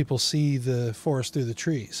 because people see the forest through the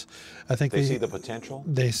trees. I think They see the potential?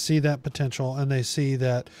 They see that potential, and they see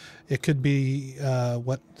that it could be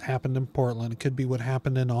what happened in Portland. It could be what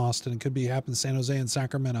happened in Austin. It could be happened in San Jose and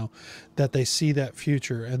Sacramento, that they see that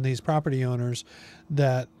future. And these property owners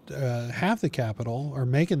that have the capital are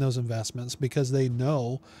making those investments because they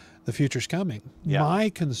know the future's coming. Yeah. My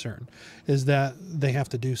concern is that they have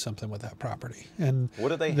to do something with that property. And What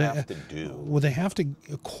do they have to do? Well, they have to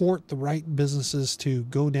court the right businesses to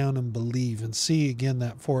go down and believe and see again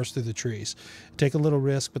that forest through the trees. Take a little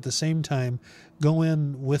risk, but at the same time, go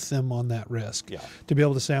in with them on that risk. Yeah. To be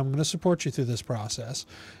able to say, I'm going to support you through this process.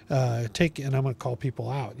 And I'm going to call people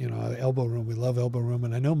out. You know, Elbow Room, we love Elbow Room,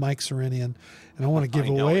 and I know Mike Serenian, and I want to give I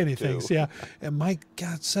know away him anything. too. So, yeah, and Mike,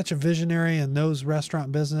 God, such a visionary and knows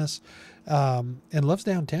restaurant business, and loves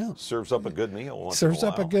downtown. Serves up a good meal once Serves in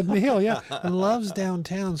a up a while. good meal, yeah, and loves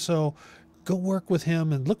downtown. So go work with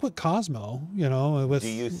him, and look what Cosmo, you know, with Do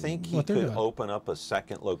you think he what they're could doing. open up a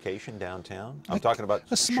second location downtown? I'm talking about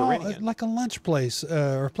A small, Sherinian. like a lunch place,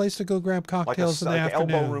 or a place to go grab cocktails in the like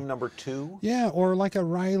afternoon. Elbow Room number 2? Yeah, or like a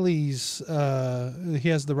Riley's. He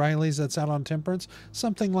has the Riley's that's out on Temperance,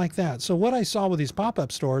 something like that. So what I saw with these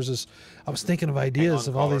pop-up stores is, I was thinking of ideas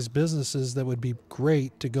of all caller. these businesses that would be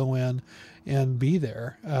great to go in and be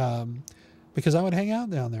there. Because I would hang out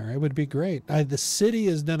down there. It would be great. The city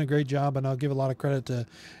has done a great job, and I'll give a lot of credit to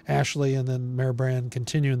Ashley and then Mayor Brand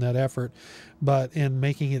continuing that effort, but in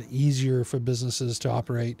making it easier for businesses to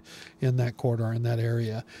operate in that corridor, in that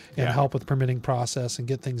area, and Yeah. help with permitting process and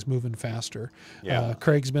get things moving faster. Yeah.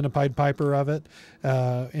 Craig's been a Pied Piper of it,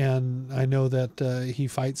 and I know that he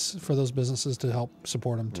fights for those businesses to help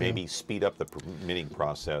support them too. Maybe speed up the permitting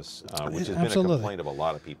process, which has been a Absolutely. complaint of a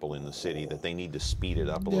lot of people in the city, that they need to speed it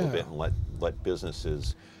up a little Yeah. bit and let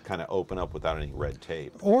businesses kind of open up without any red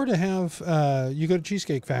tape. Or to have, you go to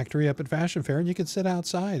Cheesecake Factory up at Fashion Fair, and you can sit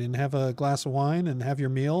outside and have a glass of wine and have your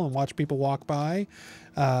meal and watch people walk by.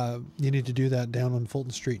 You need to do that down on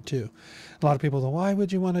Fulton Street too. A lot of people go, why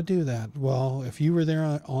would you want to do that? Well, if you were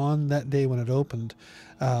there on that day when it opened,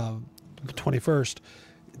 the 21st,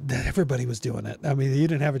 that everybody was doing it. I mean, you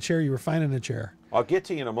didn't have a chair, you were finding a chair. I'll get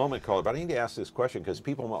to you in a moment, caller, but I need to ask this question because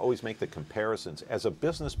people always make the comparisons. As a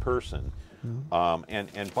business person,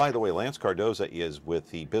 and by the way, Lance Cardonza is with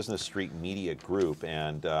the Business Street Media Group,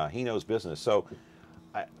 and he knows business. So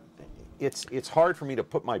it's hard for me to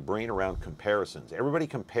put my brain around comparisons. Everybody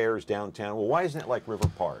compares downtown. Well, why isn't it like River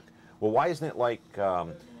Park? Well, why isn't it like,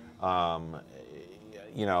 other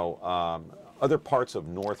parts of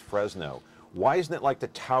North Fresno? Why isn't it like the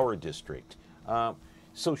Tower District?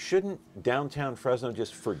 So shouldn't downtown Fresno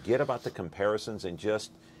just forget about the comparisons and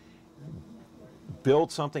just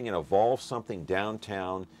build something and evolve something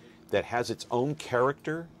downtown that has its own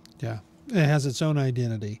character? Yeah, it has its own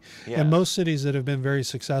identity. Yeah. And most cities that have been very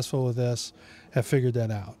successful with this have figured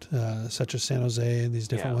that out, such as San Jose and these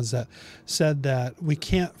different Yeah. ones that said that we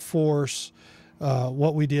can't force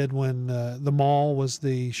what we did when the mall was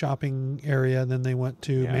the shopping area, then they went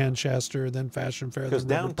to Yeah. Manchester, then Fashion Fair, Because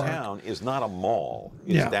then River Park. downtown is not a mall.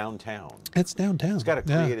 It's Yeah. downtown. It's downtown. It's got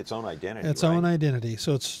to Yeah. create its own identity. Its right? own identity.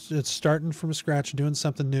 So it's starting from scratch, doing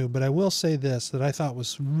something new. But I will say this that I thought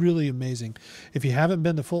was really amazing. If you haven't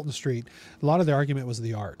been to Fulton Street, a lot of the argument was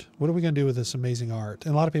the art. What are we going to do with this amazing art?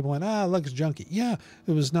 And a lot of people went, it looks junky. Yeah,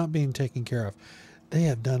 it was not being taken care of. They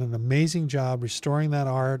have done an amazing job restoring that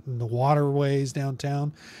art and the waterways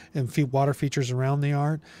downtown and water features around the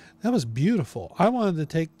art. That was beautiful. I wanted to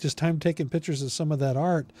take just time taking pictures of some of that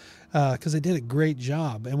art because they did a great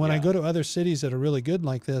job. And when I go to other cities that are really good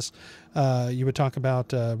like this, you would talk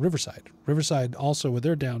about Riverside. Riverside also with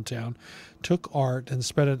their downtown took art and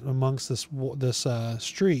spread it amongst this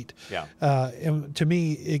street. Yeah. And to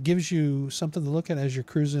me, it gives you something to look at as you're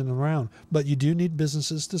cruising around. But you do need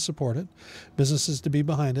businesses to support it, businesses to be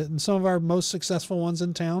behind it. And some of our most successful ones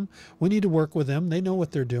in town, we need to work with them. They know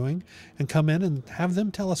what they're doing, and come in and have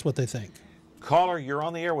them tell us what they think. Caller, you're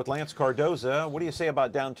on the air with Lance Cardonza. What do you say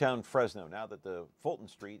about downtown Fresno now that the Fulton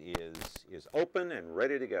Street is open and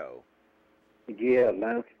ready to go? Yeah,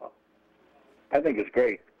 Lance, I think it's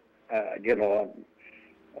great.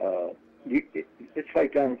 It's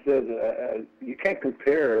like John says, you can't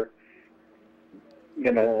compare,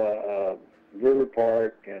 River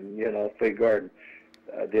Park and, Fig Garden.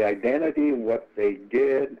 The identity, what they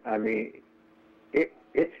did, I mean,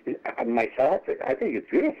 myself, I think it's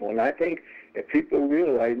beautiful. And I think if people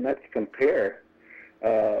realize not to compare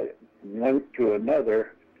one to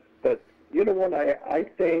another, but you know what, I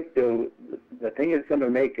think the thing is going to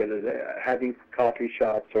make it is having coffee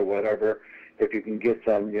shops or whatever, if you can get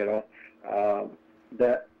some, the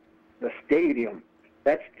stadium.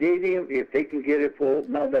 That stadium, if they can get it full,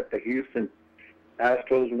 now that the Houston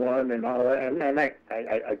Astros won and all that, and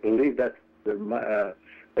I believe that the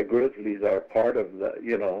Grizzlies are part of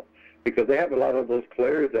the, because they have a lot of those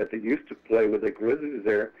players that they used to play with the Grizzlies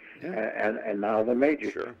there, and now the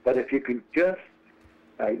majors. Sure. But if you can just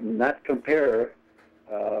not compare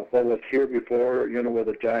what was here before, with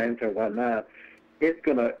the Giants and whatnot, it's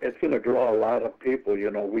gonna draw a lot of people. You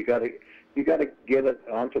gotta get it,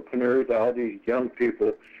 entrepreneurs, all these young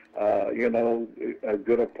people,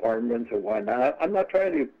 good apartments and whatnot. I'm not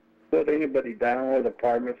trying to put anybody down with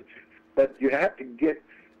apartments, but you have to get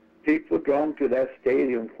people drawn to that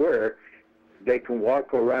stadium where they can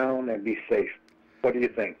walk around and be safe. What do you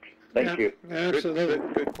think? Thank you. Absolutely.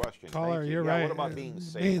 Good question. Caller, you. you're Yeah, right. What about being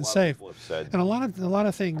safe? Being A lot of safe. people have said. And a lot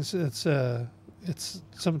of things, it's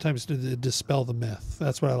sometimes to dispel the myth.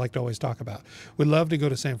 That's what I like to always talk about. We love to go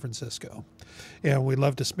to San Francisco, and we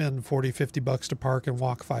love to spend $40-50 to park and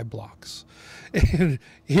walk 5 blocks. And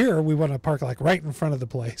here we want to park like right in front of the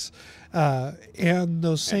place, and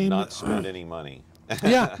those same not spend any money.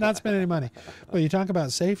 Yeah, not spend any money. But you talk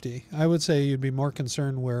about safety. I would say you'd be more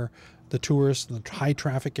concerned where the tourists and the high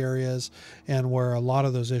traffic areas and where a lot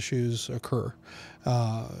of those issues occur.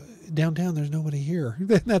 Downtown, there's nobody here.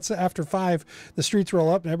 That's after 5, the streets roll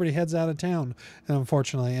up and everybody heads out of town,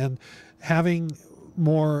 unfortunately. And having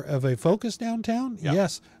more of a focus downtown,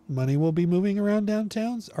 yes, money will be moving around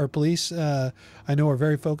downtowns. Our police, I know, are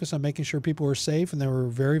very focused on making sure people are safe, and they were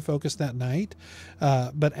very focused that night.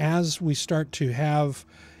 But as we start to have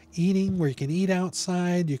eating where you can eat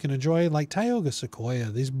outside, you can enjoy, like Tioga Sequoia,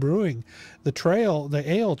 these brewing, the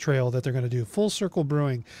ale trail that they're going to do, Full Circle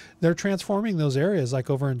Brewing. They're transforming those areas like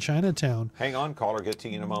over in Chinatown. Hang on, caller, get to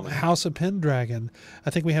you in a moment. House of Pendragon. I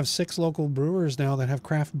think we have 6 local brewers now that have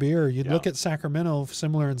craft beer. You look at Sacramento,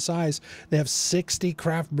 similar in size, they have 60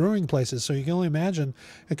 craft brewing places. So you can only imagine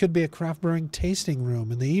it could be a craft brewing tasting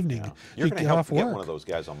room in the evening. You're going to help work. get one of those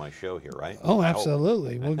guys on my show here, right? Oh,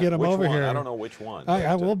 absolutely. We'll get them which over one? here. I don't know which one.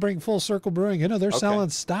 I will bring Full Circle Brewing. They're selling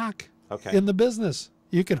stock in the business.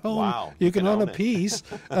 You can own you can own a piece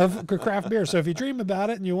of craft beer. So if you dream about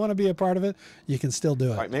it and you want to be a part of it, you can still do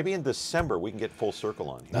it. All right, maybe in December we can get Full Circle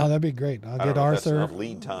on here. Oh, that'd be great. I'll get Arthur. That's enough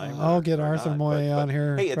lead time. I'll get Arthur Moy on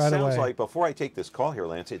here hey, it right sounds away. like, before I take this call here,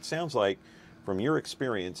 Lance, it sounds like, from your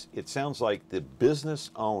experience, it sounds like the business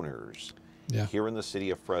owners here in the city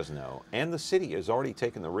of Fresno, and the city has already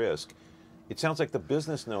taken the risk. It sounds like the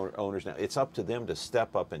business owners now, it's up to them to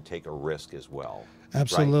step up and take a risk as well.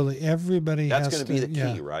 Absolutely. Right? Everybody That's has going to be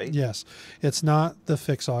the key, right? Yes. It's not the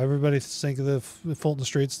fix-all. Everybody think of the Fulton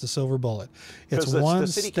Street's the silver bullet. It's one the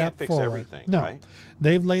city step can't fix forward. everything, no. right?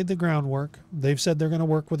 They've laid the groundwork. They've said they're going to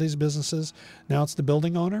work with these businesses. Now it's the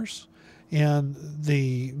building owners and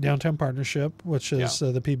the Downtown Partnership, which is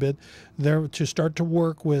the PBID, they're to start to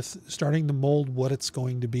work with starting to mold what it's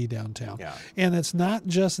going to be downtown. Yeah. And it's not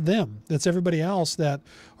just them. It's everybody else that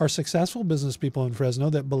are successful business people in Fresno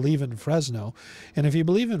that believe in Fresno. And if you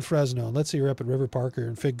believe in Fresno, let's say you're up at River Park or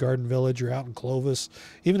in Fig Garden Village, you're out in Clovis.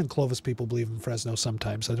 Even in Clovis, people believe in Fresno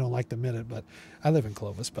sometimes. I don't like to admit it, but I live in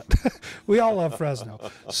Clovis, but we all love Fresno.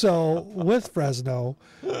 So with Fresno,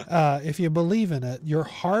 if you believe in it, your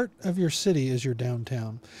heart of your city is your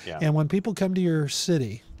downtown. Yeah. And when people come to your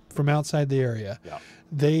city, from outside the area,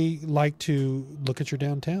 they like to look at your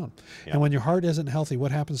downtown. And when your heart isn't healthy,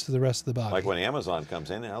 what happens to the rest of the body? Like when Amazon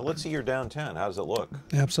comes in, now let's see your downtown. How does it look?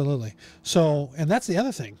 Absolutely. So, and that's the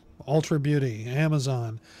other thing. Ultra Beauty,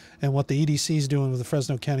 Amazon, and what the EDC is doing with the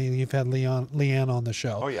Fresno County. And you've had Leanne on the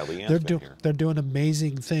show. Oh yeah, Leanne's been here. They're doing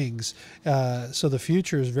amazing things. So the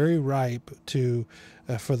future is very ripe to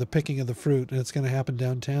for the picking of the fruit, and it's going to happen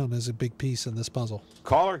downtown as a big piece in this puzzle.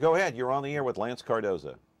 Caller, go ahead. You're on the air with Lance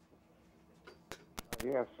Cardonza.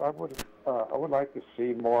 Yes, I would like to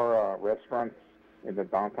see more restaurants in the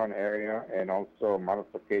downtown area, and also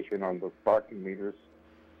modification on the parking meters,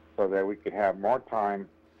 so that we could have more time,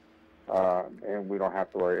 and we don't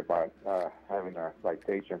have to worry about having a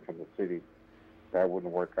citation from the city. That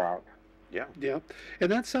wouldn't work out. Yeah. Yeah,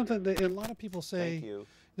 and that's something that a lot of people say.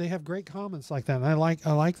 They have great comments like that, and I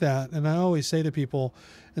like that. And I always say to people,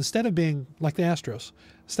 instead of being like the Astros,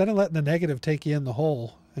 instead of letting the negative take you in the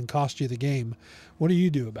hole and cost you the game, what do you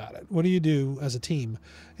do about it? What do you do as a team?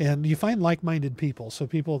 And you find like-minded people. So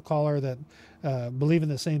people, caller, that believe in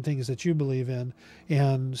the same things that you believe in,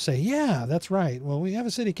 and say, yeah, that's right. Well, we have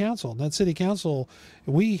a city council. And that city council,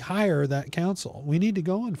 we hire that council. We need to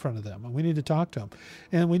go in front of them, and we need to talk to them.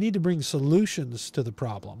 And we need to bring solutions to the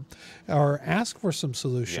problem, or ask for some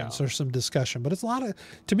solutions or some discussion. But it's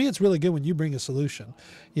to me, it's really good when you bring a solution.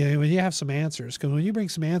 You know, when you have some answers. Because when you bring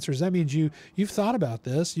some answers, that means you've thought about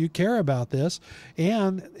this, you care about this,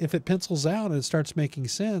 and if it pencils out and it starts making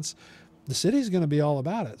sense, the city's going to be all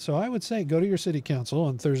about it. So I would say go to your city council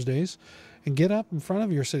on Thursdays and get up in front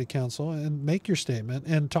of your city council and make your statement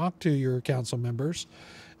and talk to your council members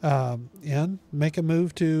and make a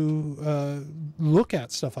move to look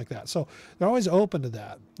at stuff like that. So they're always open to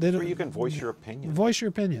that. Where you can voice your opinion. Voice your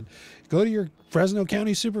opinion. Go to your Fresno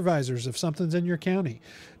County supervisors if something's in your county.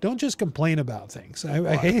 Don't just complain about things.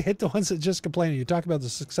 I hate the ones that just complain. You talk about the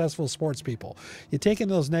successful sports people. You take in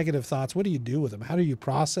those negative thoughts. What do you do with them? How do you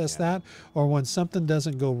process that? Or when something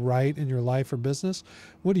doesn't go right in your life or business,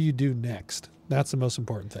 what do you do next? That's the most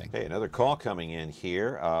important thing. Hey, another call coming in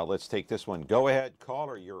here. Let's take this one. Go ahead,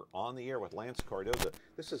 caller. You're on the air with Lance Cardonza.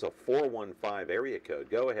 This is a 415 area code.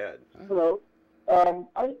 Go ahead. Hello.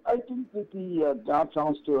 I think that the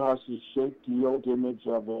downtown still has to shake the old image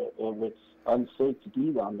of it's unsafe to be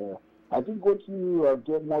down there. I think once you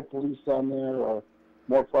get more police down there or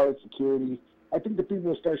more private security, I think the people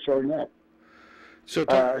will start showing up. So,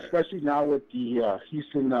 especially now with the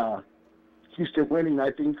Houston winning,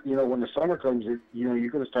 I think, when the summer comes, you're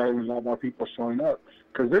going to start having a lot more people showing up.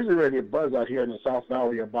 Because there's already a buzz out here in the South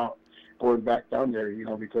Valley about going back down there,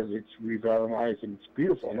 because it's revitalized and it's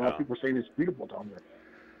beautiful. A lot of people saying it's beautiful down there.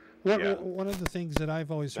 Well, one of the things that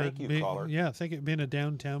I've always heard, being a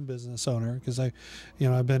downtown business owner, because I've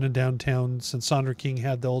been in downtown since Sandra King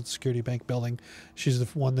had the old Security Bank building. She's the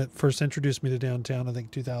one that first introduced me to downtown, I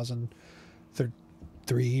think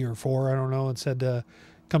 2003 or 4, I don't know, and said,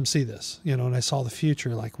 come see this, and I saw the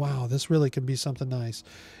future, like, wow, this really could be something nice.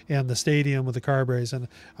 And the stadium with the Carberries, and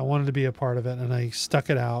I wanted to be a part of it, and I stuck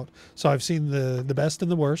it out. So I've seen the best and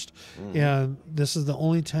the worst, and this is the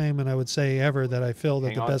only time, and I would say ever, that I feel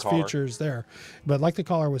that the best future is there. But like the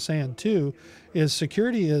caller was saying too, is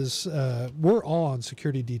security is, we're all on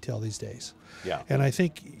security detail these days. Yeah. And I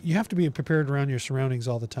think you have to be prepared around your surroundings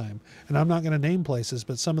all the time. And I'm not going to name places,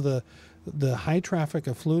 but some of the high traffic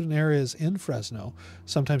affluent areas in Fresno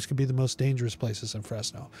sometimes can be the most dangerous places in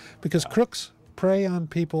Fresno, because crooks prey on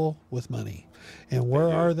people with money. And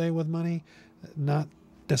where are they with money? Not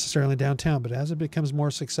necessarily downtown, but as it becomes more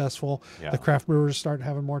successful, the craft brewers start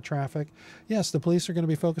having more traffic. Yes, the police are going to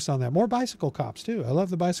be focused on that. More bicycle cops too. I love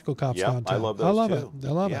the bicycle cops downtown. I love those I love too. it.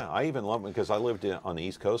 I love it. Yeah, I even love them because I lived on the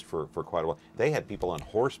East Coast for quite a while. They had people on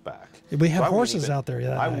horseback. We have horses out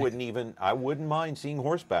there. I wouldn't mind seeing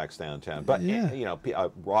horsebacks downtown. But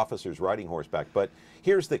officers riding horseback. But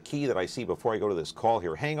here's the key that I see before I go to this call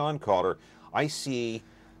here. Hang on, caller. I see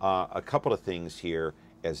a couple of things here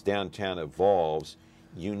as downtown evolves.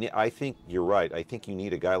 I think you're right. I think you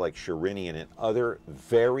need a guy like Sherinian and other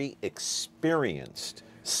very experienced,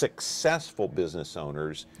 successful business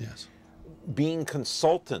owners being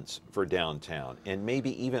consultants for downtown, and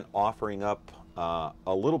maybe even offering up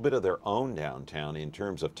a little bit of their own downtown in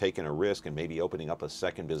terms of taking a risk and maybe opening up a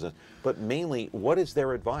second business. But mainly, what is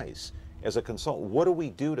their advice as a consultant? What do we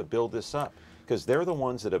do to build this up? Because they're the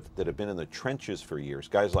ones that have been in the trenches for years.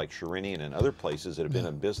 Guys like Sherinian and other places that have been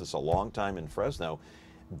in business a long time in Fresno.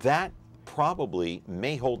 That probably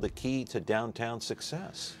may hold the key to downtown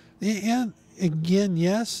success. And again,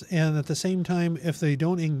 yes. And at the same time, if they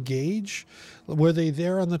don't engage, were they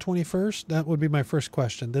there on the 21st? That would be my first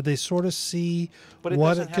question. Did they sort of see but it what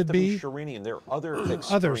doesn't it could have to be? Sherinian. There are other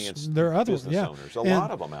experienced There are others, business yeah. owners. A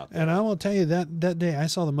lot of them out there. And I will tell you that day I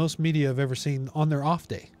saw the most media I've ever seen on their off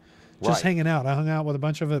day. Just hanging out. I hung out with a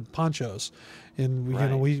bunch of ponchos, and we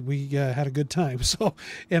had a good time. So,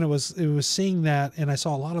 and it was seeing that, and I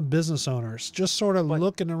saw a lot of business owners just sort of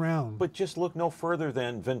looking around. But just look no further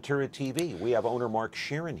than Ventura TV. We have owner Mark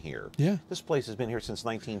Sheeran here. Yeah, this place has been here since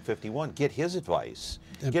 1951. Get his advice.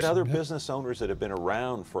 Get other business owners that have been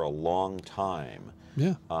around for a long time.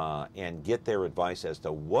 Yeah, and get their advice as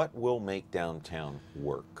to what will make downtown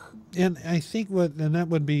work. And I think that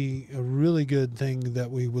would be a really good thing that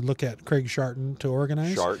we would look at Craig Sharton to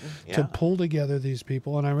organize, to pull together these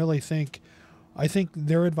people. And I really think,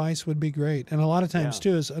 their advice would be great. And a lot of times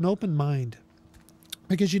too is an open mind,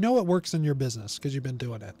 because you know what works in your business because you've been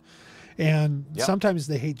doing it. And sometimes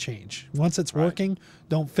they hate change. Once it's working,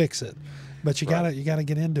 don't fix it. But you gotta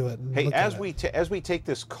get into it. And hey, as we take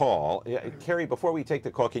this call, Carrie, before we take the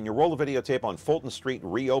call, can you roll the videotape on Fulton Street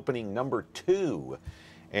reopening number 2?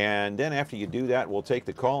 And then after you do that, we'll take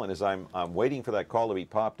the call. And as I'm waiting for that call to be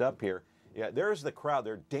popped up here, there's the crowd.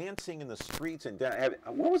 They're dancing in the streets. And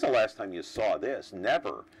when was the last time you saw this?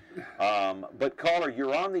 Never. But caller,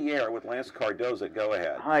 you're on the air with Lance Cardonza. Go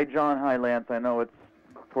ahead. Hi, John. Hi, Lance. I know it's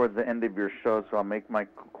towards the end of your show, so I'll make my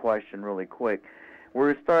question really quick.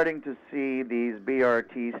 We're starting to see these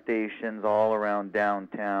BRT stations all around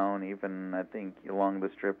downtown, even I think along the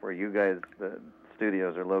strip where you guys, the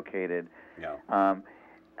studios, are located. Yeah.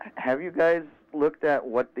 Have you guys looked at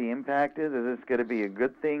what the impact is? Is this going to be a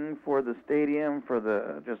good thing for the stadium,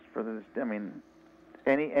 I mean,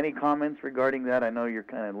 any comments regarding that? I know you're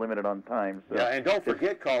kind of limited on time. So. Yeah, and don't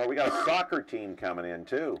forget, caller, we got a soccer team coming in,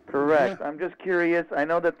 too. Correct. Yeah. I'm just curious. I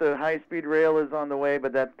know that the high-speed rail is on the way,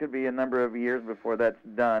 but that could be a number of years before that's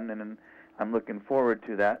done, and I'm looking forward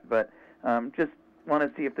to that. But just want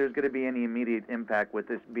to see if there's going to be any immediate impact with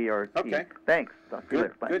this BRT. Okay. Thanks. Talk to you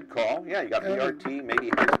later. Bye. Good call. Yeah, you got BRT, maybe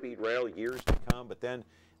high-speed rail, years to come, but then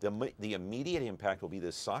the immediate impact will be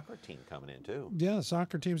this soccer team coming in, too. Yeah, the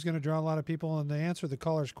soccer team's going to draw a lot of people. And to answer the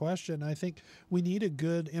caller's question, I think we need a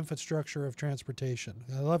good infrastructure of transportation.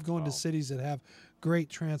 I love going to cities that have great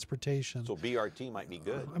transportation. So BRT might be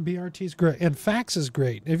good. BRT's great. And Fax is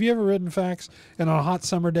great. Have you ever ridden Fax? And on a hot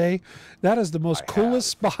summer day, that is the most coolest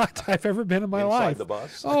spot I've ever been in my life. Inside the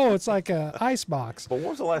bus? Oh, it's like an ice box. But when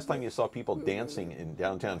was the last time you saw people dancing in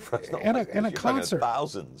downtown Fresno? And a concert.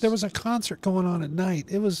 Thousands. There was a concert going on at night.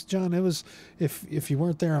 It was, John, if you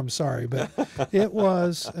weren't there, I'm sorry, but it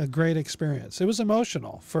was a great experience. It was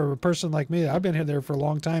emotional for a person like me. I've been here there for a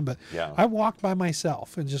long time, but I walked by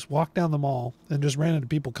myself and just walked down the mall and just ran into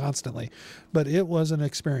people constantly. But it was an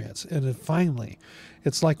experience. And finally,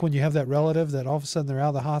 it's like when you have that relative that all of a sudden they're out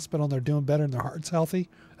of the hospital and they're doing better and their heart's healthy.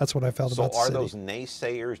 That's what I felt about the city. So are those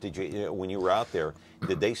naysayers, when you were out there,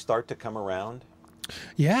 did they start to come around?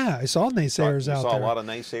 Yeah, I saw naysayers out there. You saw a lot of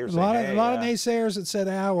naysayers. A lot of naysayers that said,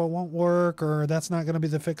 well, it won't work, or that's not going to be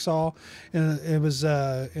the fix-all. And it was,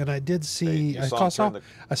 and I did see, I saw some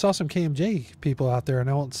KMJ people out there, and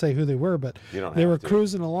I won't say who they were, but they were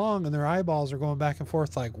cruising along, and their eyeballs are going back and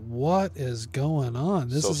forth like, what is going on?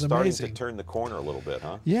 This is amazing. Starting to turn the corner a little bit,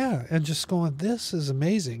 huh? Yeah, and just going, this is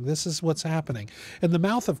amazing. This is what's happening. And the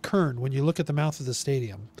mouth of Kern, when you look at the mouth of the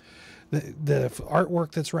stadium, the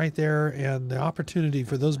artwork that's right there and the opportunity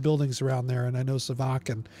for those buildings around there. And I know Savak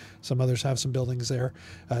and some others have some buildings there.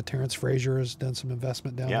 Terrence Frazier has done some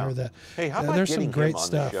investment down there. Hey, how about there's getting some great him on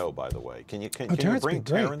stuff. the show, by the way? Can you Terrence bring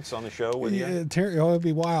Terrence on the show with you? It'd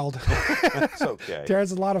be wild. It's okay.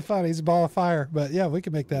 Terrence is a lot of fun. He's a ball of fire. But yeah, we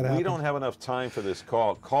can make that happen. We don't have enough time for this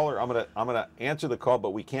call. Caller, I'm gonna answer the call, but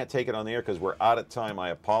we can't take it on the air because we're out of time. I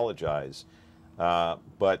apologize.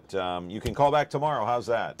 But you can call back tomorrow. How's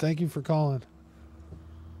that? Thank you for calling.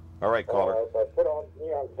 All right, caller. I put on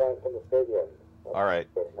neon signs in the stadium. All right.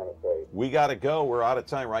 We got to go. We're out of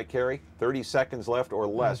time, right, Carrie? 30 seconds left or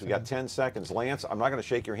less. Okay. We got 10 seconds. Lance, I'm not going to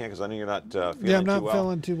shake your hand because I know you're not feeling too well. Yeah, I'm not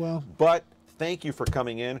feeling too well. But thank you for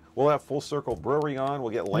coming in. We'll have Full Circle Brewery on.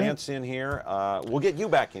 We'll get Lance in here. We'll get you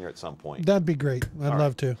back in here at some point. That'd be great. I'd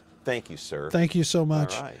love to. Thank you, sir. Thank you so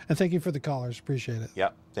much. All right. And thank you for the callers. Appreciate it.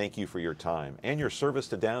 Yep. Thank you for your time and your service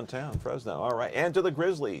to downtown Fresno. All right. And to the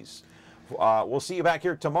Grizzlies. We'll see you back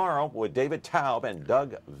here tomorrow with David Taub and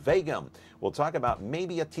Doug Vagum. We'll talk about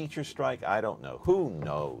maybe a teacher strike. I don't know. Who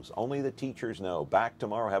knows? Only the teachers know. Back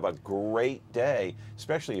tomorrow. Have a great day,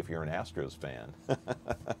 especially if you're an Astros fan.